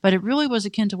 But it really was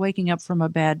akin to waking up from a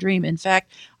bad dream. In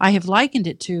fact, I have likened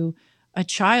it to a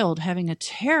child having a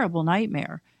terrible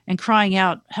nightmare and crying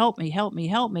out, help me, help me,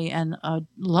 help me. And a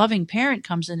loving parent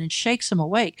comes in and shakes him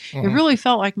awake. Mm-hmm. It really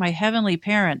felt like my heavenly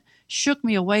parent shook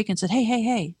me awake and said, hey, hey,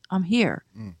 hey, I'm here.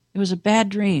 It was a bad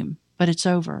dream, but it's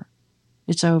over.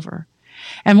 It's over.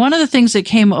 And one of the things that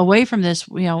came away from this,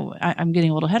 I'm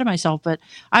getting a little ahead of myself, but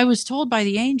I was told by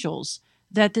the angels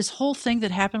that this whole thing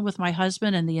that happened with my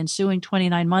husband and the ensuing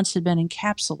 29 months had been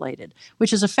encapsulated,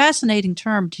 which is a fascinating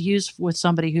term to use with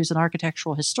somebody who's an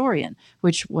architectural historian,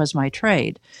 which was my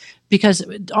trade. Because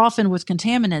often with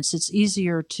contaminants, it's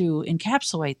easier to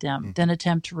encapsulate them than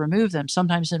attempt to remove them.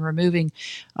 Sometimes in removing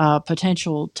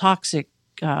potential toxic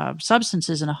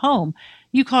substances in a home,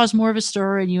 you cause more of a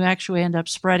stir and you actually end up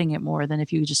spreading it more than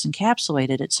if you just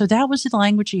encapsulated it. So that was the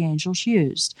language the angels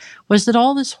used, was that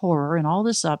all this horror and all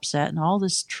this upset and all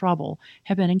this trouble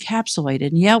had been encapsulated.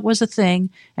 And yeah, it was a thing,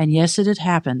 and yes, it had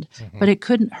happened, but it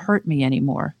couldn't hurt me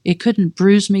anymore. It couldn't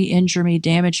bruise me, injure me,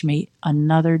 damage me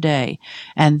another day.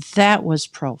 And that was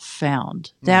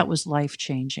profound. That was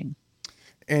life-changing.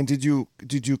 And did you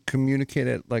communicate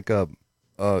it like a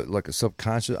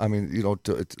subconscious,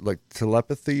 like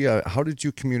telepathy? How did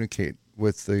you communicate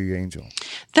with the angel?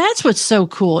 That's what's so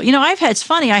cool. It's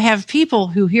funny. I have people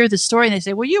who hear the story and they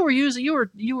say, well,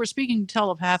 you were speaking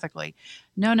telepathically.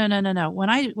 No. When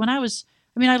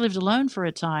I lived alone for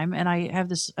a time, and I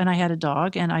had a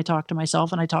dog, and I talked to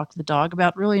myself and I talked to the dog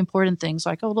about really important things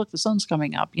like, oh, look, the sun's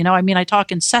coming up. I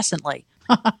talk incessantly.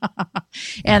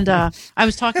 And I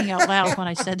was talking out loud when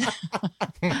I said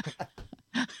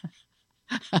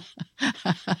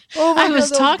I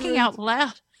was talking out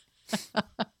loud.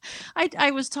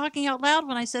 I was talking out loud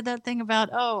when I said that thing about,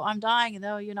 oh, I'm dying, and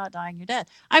no, you're not dying, you're dead.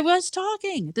 I was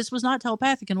talking. This was not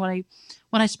telepathic. And when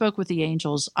I spoke with the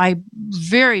angels, I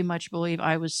very much believe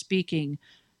I was speaking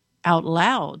out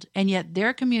loud, and yet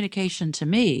their communication to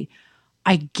me,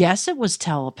 I guess it was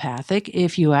telepathic.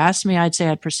 If you asked me, I'd say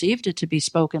I perceived it to be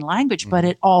spoken language, but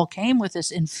it all came with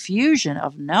this infusion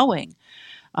of knowing.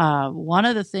 One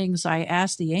of the things I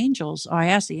asked the angels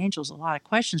a lot of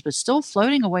questions, but still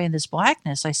floating away in this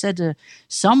blackness, I said to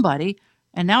somebody,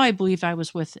 and now I believe I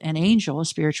was with an angel, a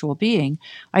spiritual being,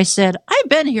 I said, I've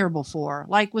been here before,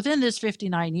 like within this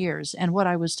 59 years. And what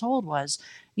I was told was,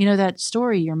 that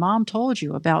story your mom told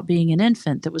you about being an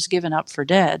infant that was given up for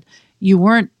dead, you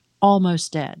weren't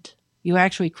almost dead. You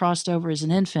actually crossed over as an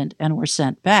infant and were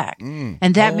sent back.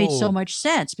 And that made so much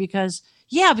sense because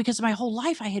my whole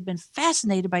life I had been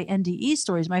fascinated by NDE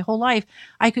stories. My whole life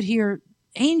I could hear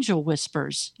angel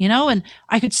whispers, and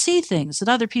I could see things that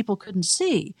other people couldn't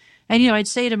see. And, I'd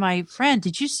say to my friend,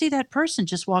 did you see that person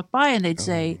just walk by? And they'd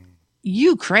say,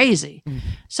 you crazy.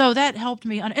 So that helped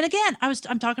me. And again,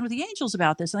 I'm talking with the angels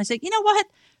about this. And I say, you know what?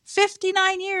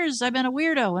 59 years I've been a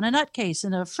weirdo and a nutcase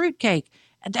and a fruitcake.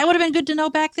 And that would have been good to know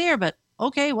back there. But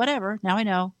okay, whatever. Now I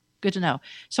know. Good to know.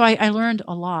 So I learned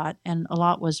a lot, and a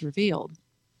lot was revealed.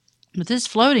 But this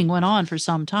floating went on for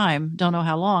some time, don't know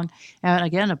how long. And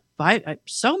again,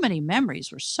 so many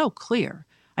memories were so clear.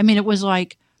 I mean, it was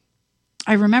like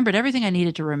I remembered everything I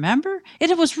needed to remember.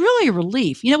 And it was really a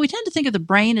relief. We tend to think of the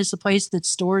brain as the place that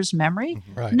stores memory.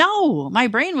 Right. No, my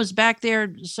brain was back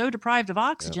there so deprived of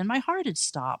oxygen, my heart had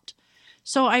stopped.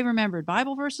 So I remembered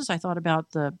Bible verses. I thought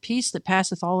about the peace that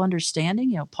passeth all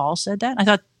understanding. Paul said that. I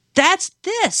thought, that's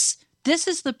this. This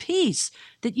is the peace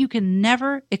that you can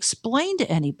never explain to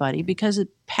anybody because it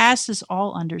passes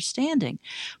all understanding.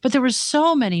 But there were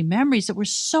so many memories that were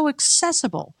so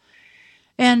accessible.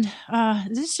 And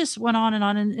this just went on,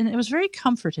 and it was very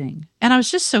comforting. And I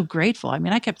was just so grateful. I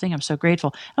mean, I kept thinking I'm so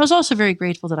grateful. I was also very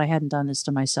grateful that I hadn't done this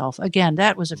to myself. Again,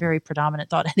 that was a very predominant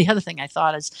thought. And the other thing I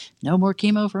thought is no more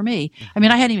chemo for me. I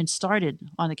mean, I hadn't even started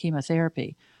on the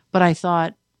chemotherapy, but I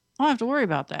thought, I don't have to worry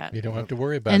about that. You don't have to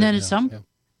worry about it. And then now.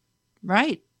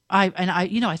 Right. I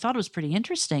thought it was pretty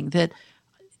interesting that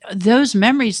those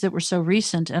memories that were so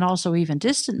recent and also even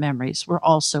distant memories were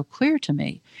all so clear to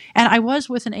me. And I was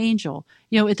with an angel,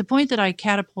 at the point that I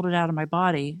catapulted out of my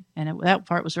body, and that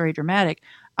part was very dramatic.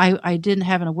 I didn't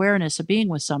have an awareness of being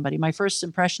with somebody. My first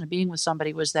impression of being with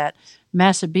somebody was that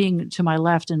massive being to my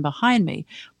left and behind me.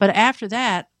 But after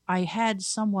that, I had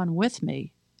someone with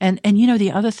me. And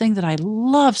the other thing that I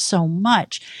love so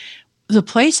much, the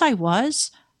place I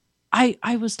was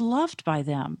loved by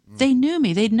them. They knew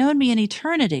me. They'd known me in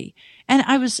eternity. And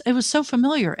it was so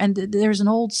familiar. And there's an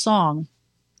old song.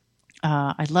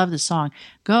 I love this song.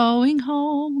 Going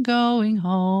home,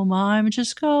 I'm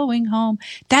just going home.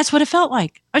 That's what it felt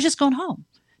like. I was just going home.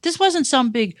 This wasn't some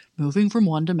big moving from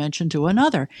one dimension to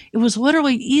another. It was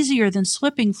literally easier than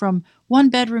slipping from one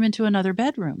bedroom into another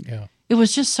bedroom. Yeah. It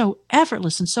was just so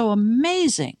effortless and so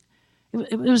amazing.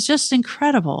 It was just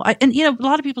incredible. A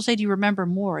lot of people say, do you remember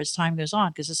more as time goes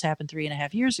on? Because this happened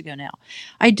 3.5 years ago now.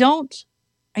 I don't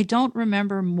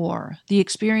remember more. The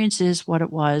experience is what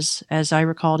it was, as I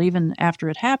recalled, even after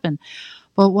it happened.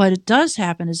 But what it does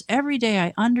happen is every day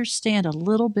I understand a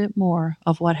little bit more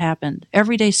of what happened.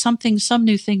 Every day some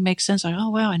new thing makes sense. Like, oh,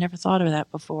 wow, I never thought of that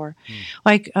before.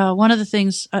 Like one of the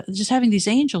things, just having these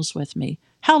angels with me.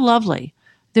 How lovely.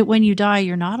 That when you die,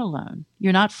 you're not alone.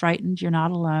 You're not frightened. You're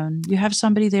not alone. You have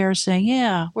somebody there saying,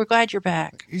 yeah, we're glad you're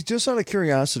back. Just out of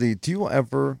curiosity, do you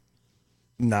ever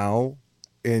now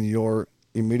in your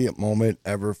immediate moment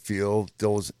ever feel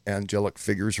those angelic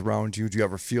figures around you? Do you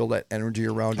ever feel that energy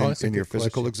around you in your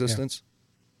physical existence?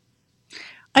 Yeah.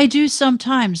 I do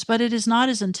sometimes, but it is not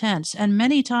as intense. And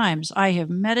many times I have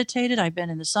meditated. I've been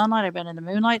in the sunlight. I've been in the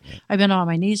moonlight. Yeah. I've been on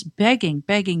my knees begging.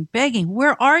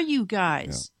 Where are you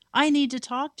guys? Yeah. I need to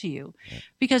talk to you.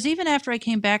 Because even after I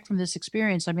came back from this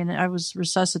experience, I mean, I was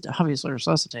obviously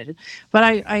resuscitated, but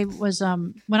I was,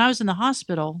 when I was in the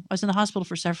hospital,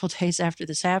 for several days after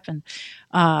this happened.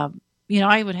 I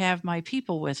would have my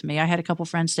people with me. I had a couple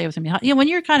friends stay with me. When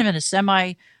you're kind of in a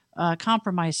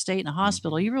semi-compromised state in a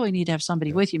hospital, you really need to have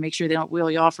somebody with you, make sure they don't wheel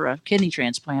you off for a kidney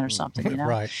transplant or something,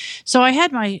 Right. So I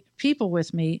had my people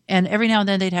with me, and every now and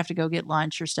then they'd have to go get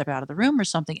lunch or step out of the room or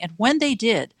something. And when they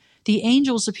did, the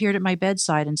angels appeared at my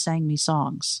bedside and sang me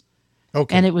songs.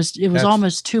 Okay. And it was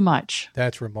almost too much.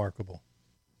 That's remarkable.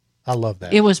 I love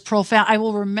that. It was profound. I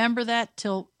will remember that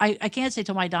till I can't say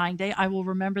till my dying day. I will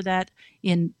remember that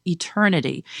in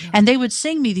eternity. Yeah. And they would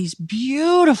sing me these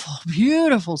beautiful,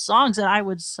 beautiful songs, and I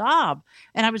would sob.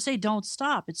 And I would say, don't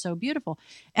stop. It's so beautiful.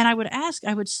 And I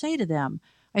would say to them,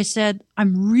 I said,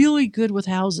 I'm really good with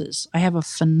houses. I have a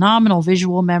phenomenal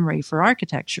visual memory for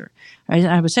architecture.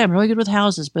 I would say I'm really good with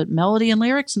houses, but melody and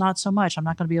lyrics, not so much. I'm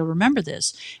not going to be able to remember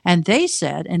this. And they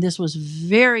said, and this was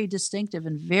very distinctive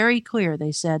and very clear,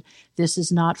 they said, this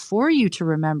is not for you to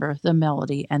remember the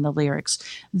melody and the lyrics.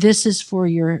 This is for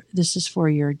your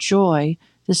joy.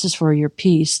 This is for your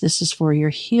peace. This is for your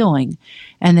healing.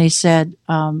 And they said,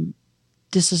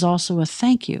 this is also a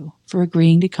thank you for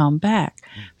agreeing to come back,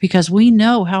 because we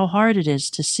know how hard it is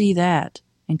to see that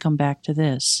and come back to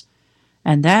this.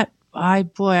 And that, I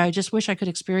just wish I could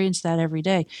experience that every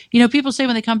day. People say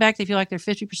when they come back, they feel like they're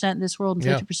 50% in this world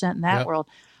and 50% in that world.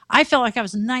 I felt like I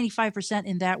was 95%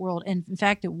 in that world. And in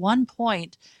fact, at one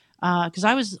point, because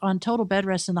I was on total bed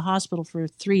rest in the hospital for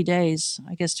 3 days,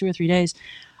 I guess 2 or 3 days,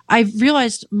 I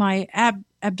realized my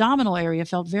abdominal area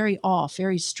felt very off,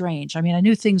 very strange. I mean, I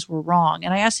knew things were wrong.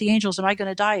 And I asked the angels, am I going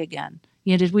to die again?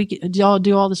 Did y'all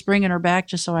do all this bringing her back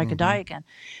just so I could die again?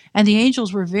 And the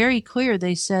angels were very clear.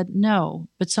 They said, no,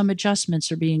 but some adjustments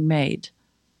are being made.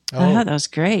 I thought that was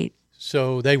great.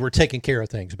 So they were taking care of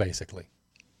things, basically.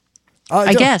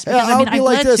 I guess. Because, I'll be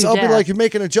like this. I'll be death. like, you're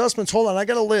making adjustments. Hold on, I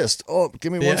got a list. Oh,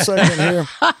 give me 1 second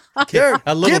here.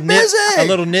 A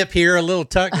little nip here, a little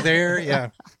tuck there. Yeah.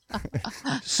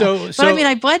 But I mean,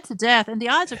 I bled to death, and the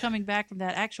odds of coming back from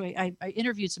that. Actually, I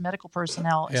interviewed some medical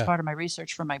personnel as part of my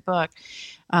research for my book.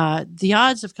 The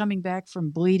odds of coming back from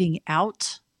bleeding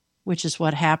out, which is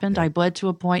what happened. I bled to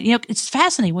a point. It's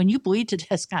fascinating when you bleed to death.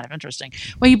 It's kind of interesting.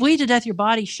 When you bleed to death, your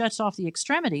body shuts off the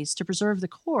extremities to preserve the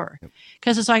core,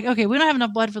 because it's like, okay, we don't have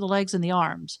enough blood for the legs and the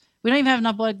arms. We don't even have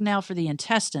enough blood now for the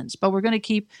intestines, but we're going to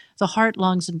keep the heart,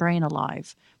 lungs, and brain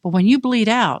alive. But when you bleed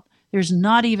out, there's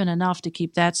not even enough to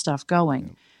keep that stuff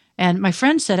going. And my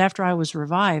friend said after I was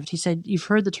revived, he said, "You've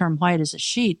heard the term white as a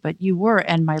sheet, but you were."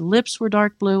 And my lips were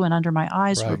dark blue and under my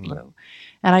eyes were blue.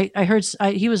 And I heard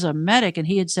he was a medic, and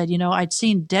he had said, I'd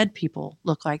seen dead people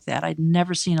look like that. I'd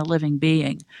never seen a living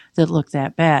being that looked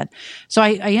that bad. So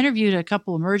I interviewed a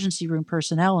couple emergency room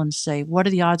personnel and say, what are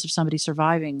the odds of somebody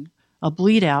surviving a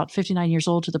bleed out, 59 years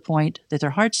old, to the point that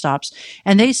their heart stops?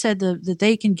 And they said that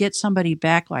they can get somebody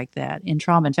back like that in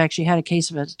trauma. In fact, she had a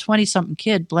case of a 20-something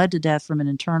kid bled to death from an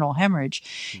internal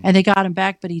hemorrhage, and they got him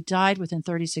back, but he died within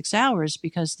 36 hours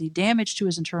because the damage to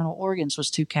his internal organs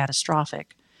was too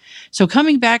catastrophic. So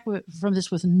coming back from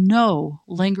this with no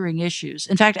lingering issues.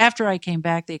 In fact, after I came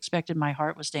back, they expected my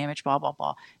heart was damaged, blah, blah,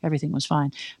 blah. Everything was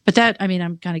fine. But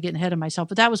I'm kind of getting ahead of myself,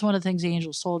 but that was one of the things the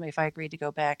angels told me. If I agreed to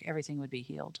go back, everything would be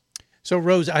healed. So,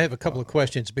 Rose, I have a couple of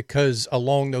questions, because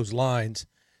along those lines,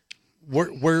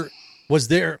 where was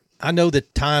there, I know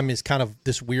that time is kind of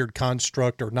this weird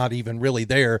construct, or not even really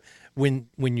there when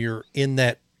you're in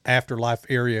that afterlife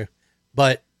area,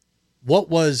 but what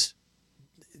was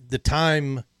the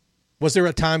time? Was there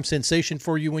a time sensation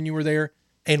for you when you were there?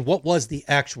 And what was the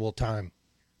actual time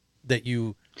that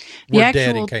you were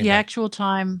dead and came back?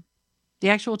 The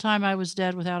actual time I was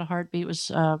dead without a heartbeat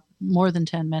was more than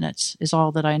 10 minutes is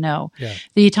all that I know. Yeah.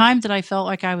 The time that I felt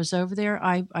like I was over there,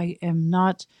 I am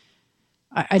not,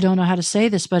 I don't know how to say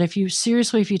this, but if you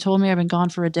told me I've been gone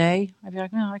for a day, I'd be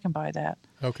like, no, I can buy that.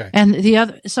 Okay. And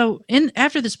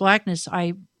after this blackness,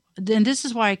 and this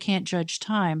is why I can't judge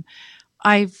time,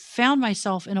 I found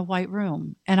myself in a white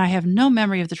room, and I have no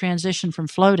memory of the transition from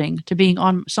floating to being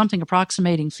on something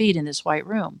approximating feet in this white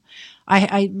room.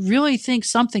 I really think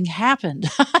something happened.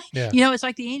 Yeah. It's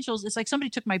like the angels. It's like somebody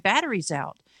took my batteries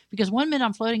out, because one minute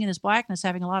I'm floating in this blackness,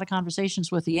 having a lot of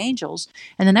conversations with the angels,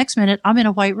 and the next minute I'm in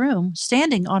a white room,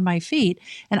 standing on my feet.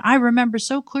 And I remember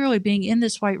so clearly being in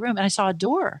this white room, and I saw a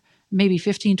door maybe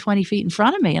 15, 20 feet in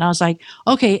front of me. And I was like,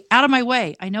 okay, out of my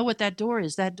way. I know what that door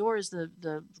is. That door is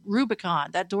the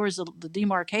Rubicon. That door is the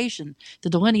demarcation, the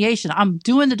delineation. I'm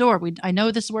doing the door. I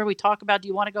know this is where we talk about, do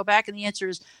you want to go back? And the answer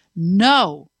is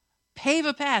no. Pave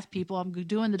a path, people. I'm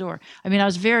doing the door. I mean,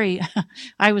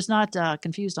 I was not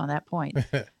confused on that point.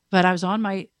 But I was on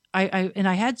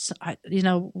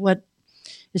what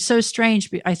is so strange.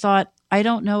 I thought, I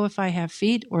don't know if I have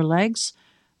feet or legs,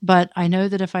 but I know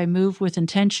that if I move with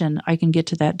intention, I can get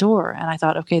to that door. And I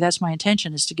thought, okay, that's my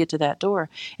intention, is to get to that door.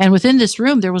 And within this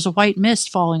room, there was a white mist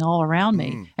falling all around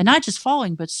me. And not just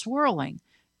falling, but swirling.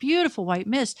 Beautiful white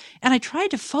mist. And I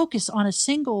tried to focus on a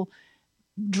single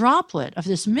droplet of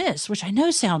this mist, which I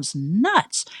know sounds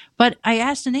nuts. But I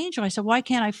asked an angel, I said, why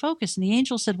can't I focus? And the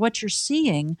angel said, what you're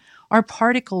seeing are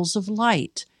particles of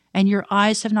light, and your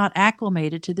eyes have not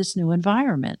acclimated to this new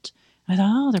environment. I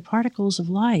thought, oh, they're particles of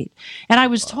light. And I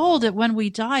was told that when we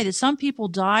die, that some people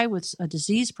die with a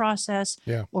disease process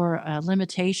or a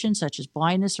limitation such as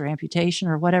blindness or amputation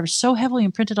or whatever, so heavily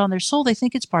imprinted on their soul, they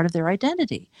think it's part of their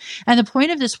identity. And the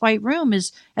point of this white room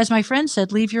is, as my friend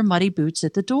said, leave your muddy boots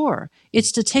at the door.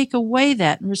 It's to take away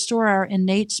that and restore our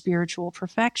innate spiritual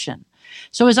perfection.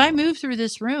 So as I moved through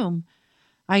this room,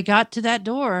 I got to that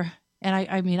door, and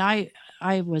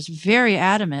I was very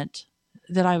adamant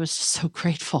that I was so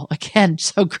grateful. Again,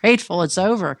 so grateful it's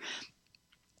over.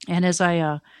 And as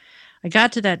I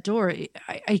got to that door,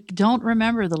 I don't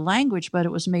remember the language, but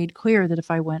it was made clear that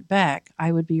if I went back,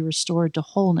 I would be restored to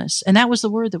wholeness. And that was the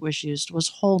word that was used, was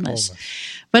wholeness.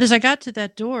 But as I got to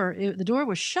that door, the door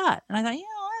was shut. And I thought,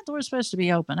 that door is supposed to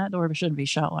be open. That door shouldn't be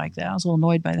shut like that. I was a little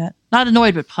annoyed by that. Not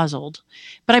annoyed, but puzzled.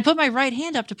 But I put my right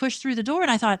hand up to push through the door,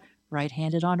 and I thought,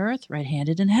 right-handed on earth,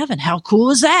 right-handed in heaven. How cool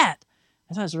is that?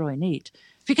 I thought it was really neat.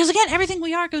 Because, again, everything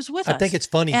we are goes with us. I think it's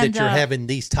funny that you're having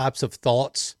these types of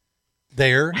thoughts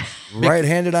there.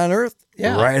 Right-handed on earth,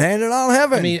 right-handed on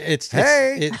heaven. I mean, it's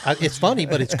funny,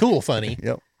 but it's cool funny.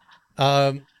 Yep.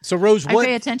 So, Rose, I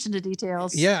pay attention to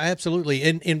details. Yeah, absolutely.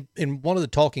 In one of the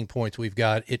talking points we've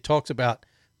got, it talks about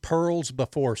pearls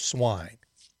before swine.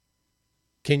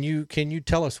 Can you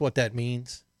tell us what that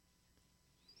means?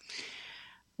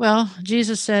 Well,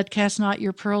 Jesus said, cast not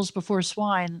your pearls before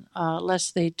swine,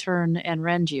 lest they turn and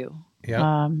rend you,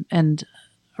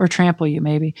 or trample you,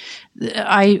 maybe.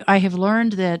 I have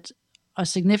learned that a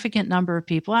significant number of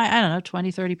people, I don't know,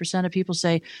 20, 30% of people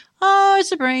say, oh,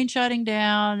 it's the brain shutting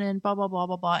down and blah, blah, blah,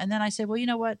 blah, blah. And then I say, well, you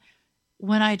know what?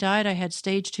 When I died, I had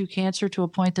stage 2 cancer to a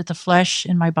point that the flesh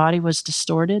in my body was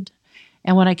distorted.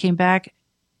 And when I came back,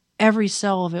 every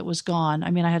cell of it was gone.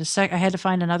 I mean, I had to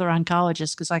find another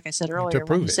oncologist because, like I said earlier, to prove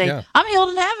when you say, yeah. I'm healed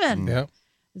in heaven, yeah.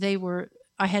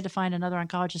 I had to find another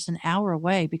oncologist an hour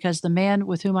away because the man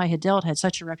with whom I had dealt had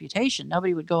such a reputation.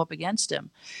 Nobody would go up against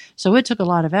him. So it took a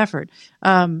lot of effort.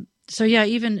 So yeah,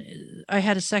 even I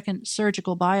had a second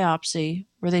surgical biopsy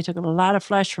where they took a lot of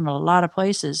flesh from a lot of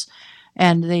places,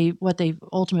 and what they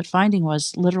ultimate finding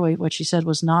was literally what she said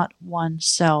was not one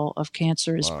cell of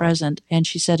cancer is present. And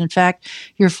she said, in fact,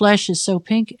 your flesh is so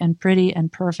pink and pretty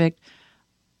and perfect.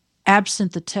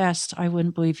 Absent the test, I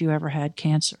wouldn't believe you ever had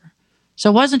cancer.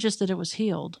 So it wasn't just that it was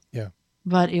healed,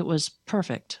 but it was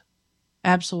perfect,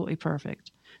 absolutely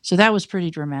perfect. So that was pretty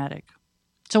dramatic.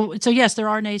 So yes, there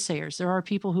are naysayers. There are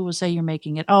people who will say you're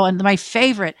making it. Oh, and my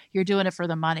favorite, you're doing it for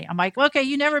the money. I'm like, okay,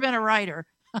 you've never been a writer.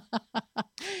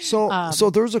 So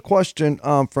there's a question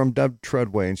from Deb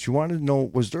Treadway, and she wanted to know,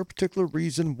 was there a particular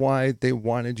reason why they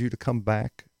wanted you to come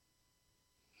back?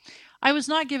 I was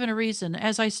not given a reason.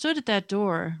 As I stood at that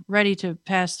door, ready to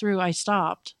pass through, I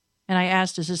stopped and I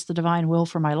asked, is this the divine will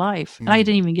for my life? And I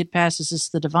didn't even get past, is this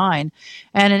the divine?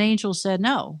 And an angel said,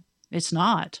 no, it's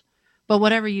not. But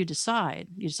whatever you decide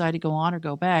to go on or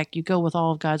go back, you go with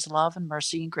all of God's love and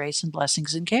mercy and grace and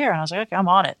blessings and care. And I was like, okay, I'm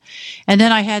on it. And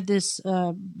then I had this,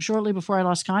 shortly before I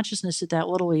lost consciousness at that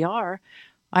little ER,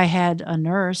 I had a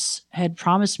nurse had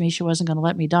promised me she wasn't going to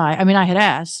let me die. I mean, I had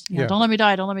asked, don't let me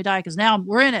die, because now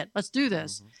we're in it. Let's do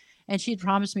this. And she'd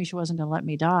promised me she wasn't going to let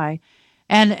me die.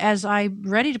 And as I'm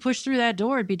ready to push through that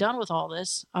door and be done with all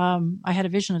this, I had a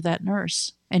vision of that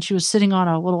nurse. And she was sitting on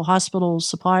a little hospital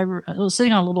supply room,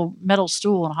 sitting on a little metal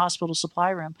stool in a hospital supply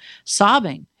room,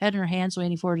 sobbing, head in her hands,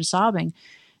 leaning forward and sobbing.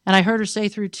 And I heard her say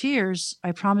through tears,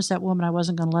 I promised that woman I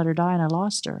wasn't going to let her die, and I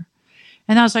lost her.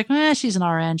 And I was like, she's an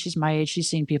RN. She's my age. She's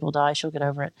seen people die. She'll get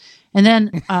over it. And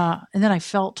then I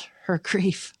felt her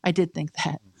grief. I did think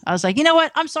that. I was like, you know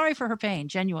what? I'm sorry for her pain,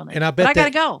 genuinely. And I bet I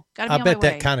gotta go. I bet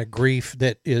that kind of grief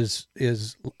that is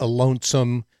a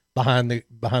lonesome behind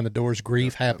the doors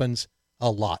grief happens a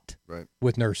lot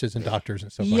with nurses and doctors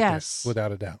and stuff like that,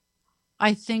 without a doubt.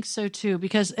 I think so too,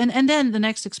 because and then the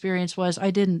next experience was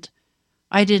I didn't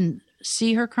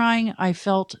see her crying. I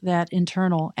felt that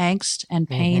internal angst and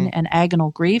pain and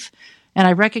agonal grief, and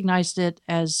I recognized it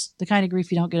as the kind of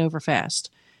grief you don't get over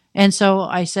fast. And so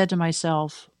I said to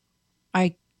myself,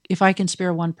 if I can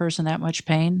spare one person that much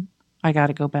pain, I got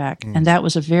to go back. And that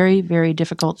was a very, very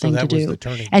difficult thing to do. Was the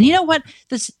turning and you know what?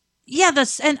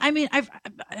 And I mean, I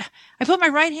put my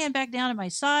right hand back down at my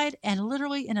side, and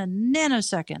literally in a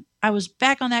nanosecond, I was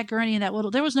back on that gurney in that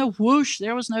there was no whoosh,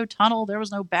 there was no tunnel, there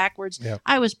was no backwards. Yep.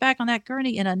 I was back on that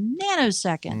gurney in a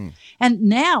nanosecond. And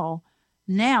now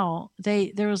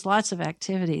there was lots of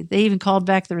activity. They even called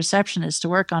back the receptionist to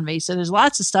work on me. So there's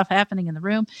lots of stuff happening in the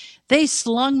room. They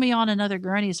slung me on another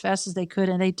gurney as fast as they could,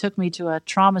 and they took me to a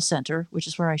trauma center, which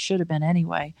is where I should have been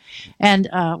anyway. And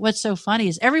what's so funny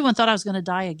is everyone thought I was going to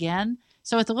die again.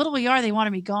 So at the little ER, they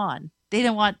wanted me gone. They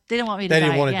didn't want me to die again. They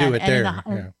didn't want to do it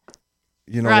there.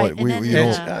 You know what?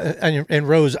 And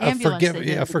Rose,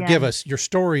 forgive us. Your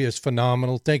story is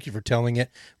phenomenal. Thank you for telling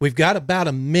it. We've got about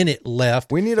a minute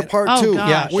left. We need a part two.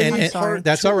 Gosh,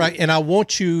 that's all right. And I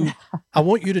want you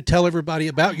to tell everybody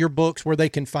about your books, where they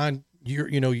can find your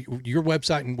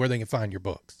website and where they can find your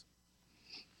books.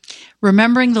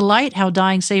 Remembering the Light, How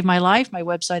Dying Saved My Life. My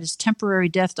website is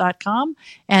temporarydeath.com,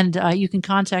 and you can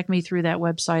contact me through that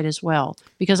website as well.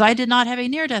 Because I did not have a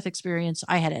near-death experience.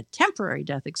 I had a temporary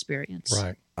death experience.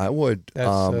 Right. I would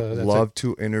love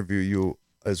to interview you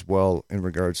as well in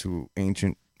regards to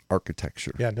ancient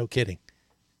architecture. Yeah, no kidding.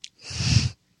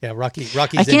 Yeah, Rocky's I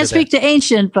can't speak to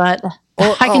ancient, but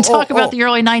I can talk about the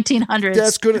early 1900s.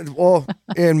 That's good. Well,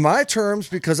 in my terms,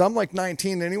 because I'm like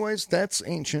 19 anyways, that's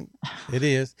ancient. It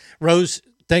is. Rose,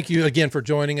 thank you again for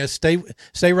joining us.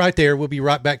 Stay right there. We'll be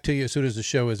right back to you as soon as the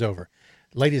show is over.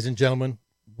 Ladies and gentlemen,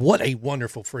 what a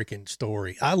wonderful freaking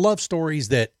story. I love stories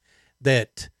that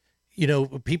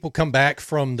people come back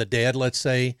from the dead, let's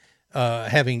say,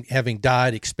 having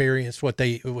died, experienced what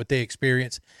they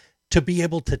experience, to be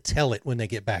able to tell it when they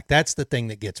get back. That's the thing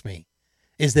that gets me,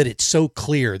 is that it's so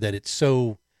clear, that it's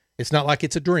not like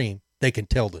it's a dream. They can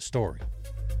tell the story.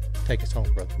 Take us home,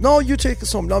 brother. No, you take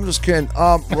us home. No, I'm just kidding.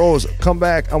 Rose, come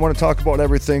back. I want to talk about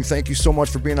everything. Thank you so much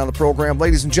for being on the program.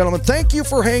 Ladies and gentlemen, thank you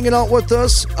for hanging out with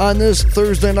us on this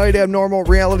Thursday night.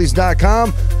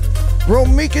 AbnormalRealities.com,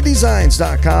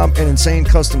 RomikaDesigns.com, and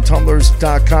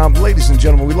InsaneCustomTumblers.com. Ladies and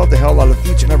gentlemen, we love the hell out of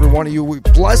each and every one of you.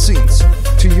 Blessings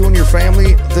to you and your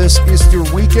family this Easter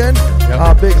weekend.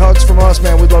 Yep. Big hugs from us,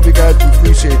 man. We love you guys. We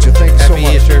appreciate you. Thank you so much.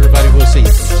 Happy Easter, everybody. We'll see you.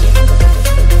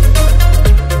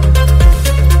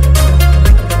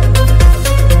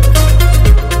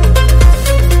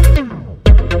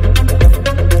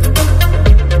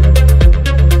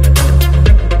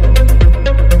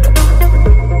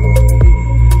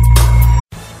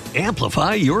 Amplify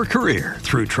Amplify your career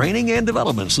through training and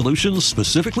development solutions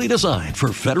specifically designed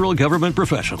for federal government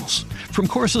professionals. From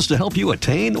courses to help you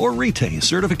attain or retain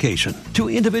certification, to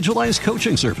individualized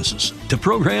coaching services, to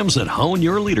programs that hone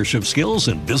your leadership skills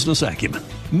and business acumen,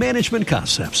 Management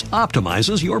Concepts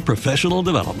optimizes your professional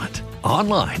development.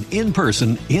 Online, in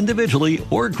person, individually,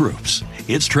 or groups,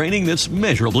 it's training that's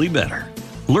measurably better.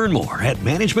 Learn more at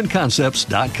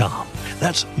managementconcepts.com.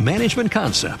 That's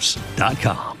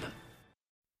managementconcepts.com.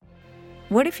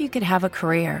 What if you could have a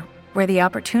career where the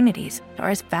opportunities are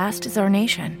as vast as our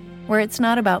nation, where it's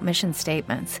not about mission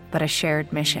statements, but a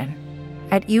shared mission?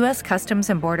 At U.S. Customs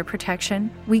and Border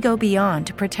Protection, we go beyond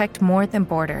to protect more than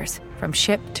borders. From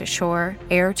ship to shore,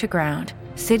 air to ground,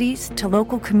 cities to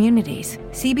local communities,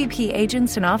 CBP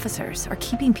agents and officers are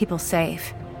keeping people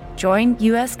safe. Join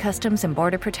U.S. Customs and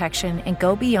Border Protection and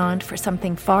go beyond for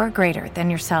something far greater than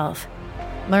yourself.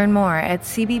 Learn more at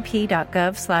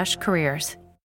cbp.gov/careers.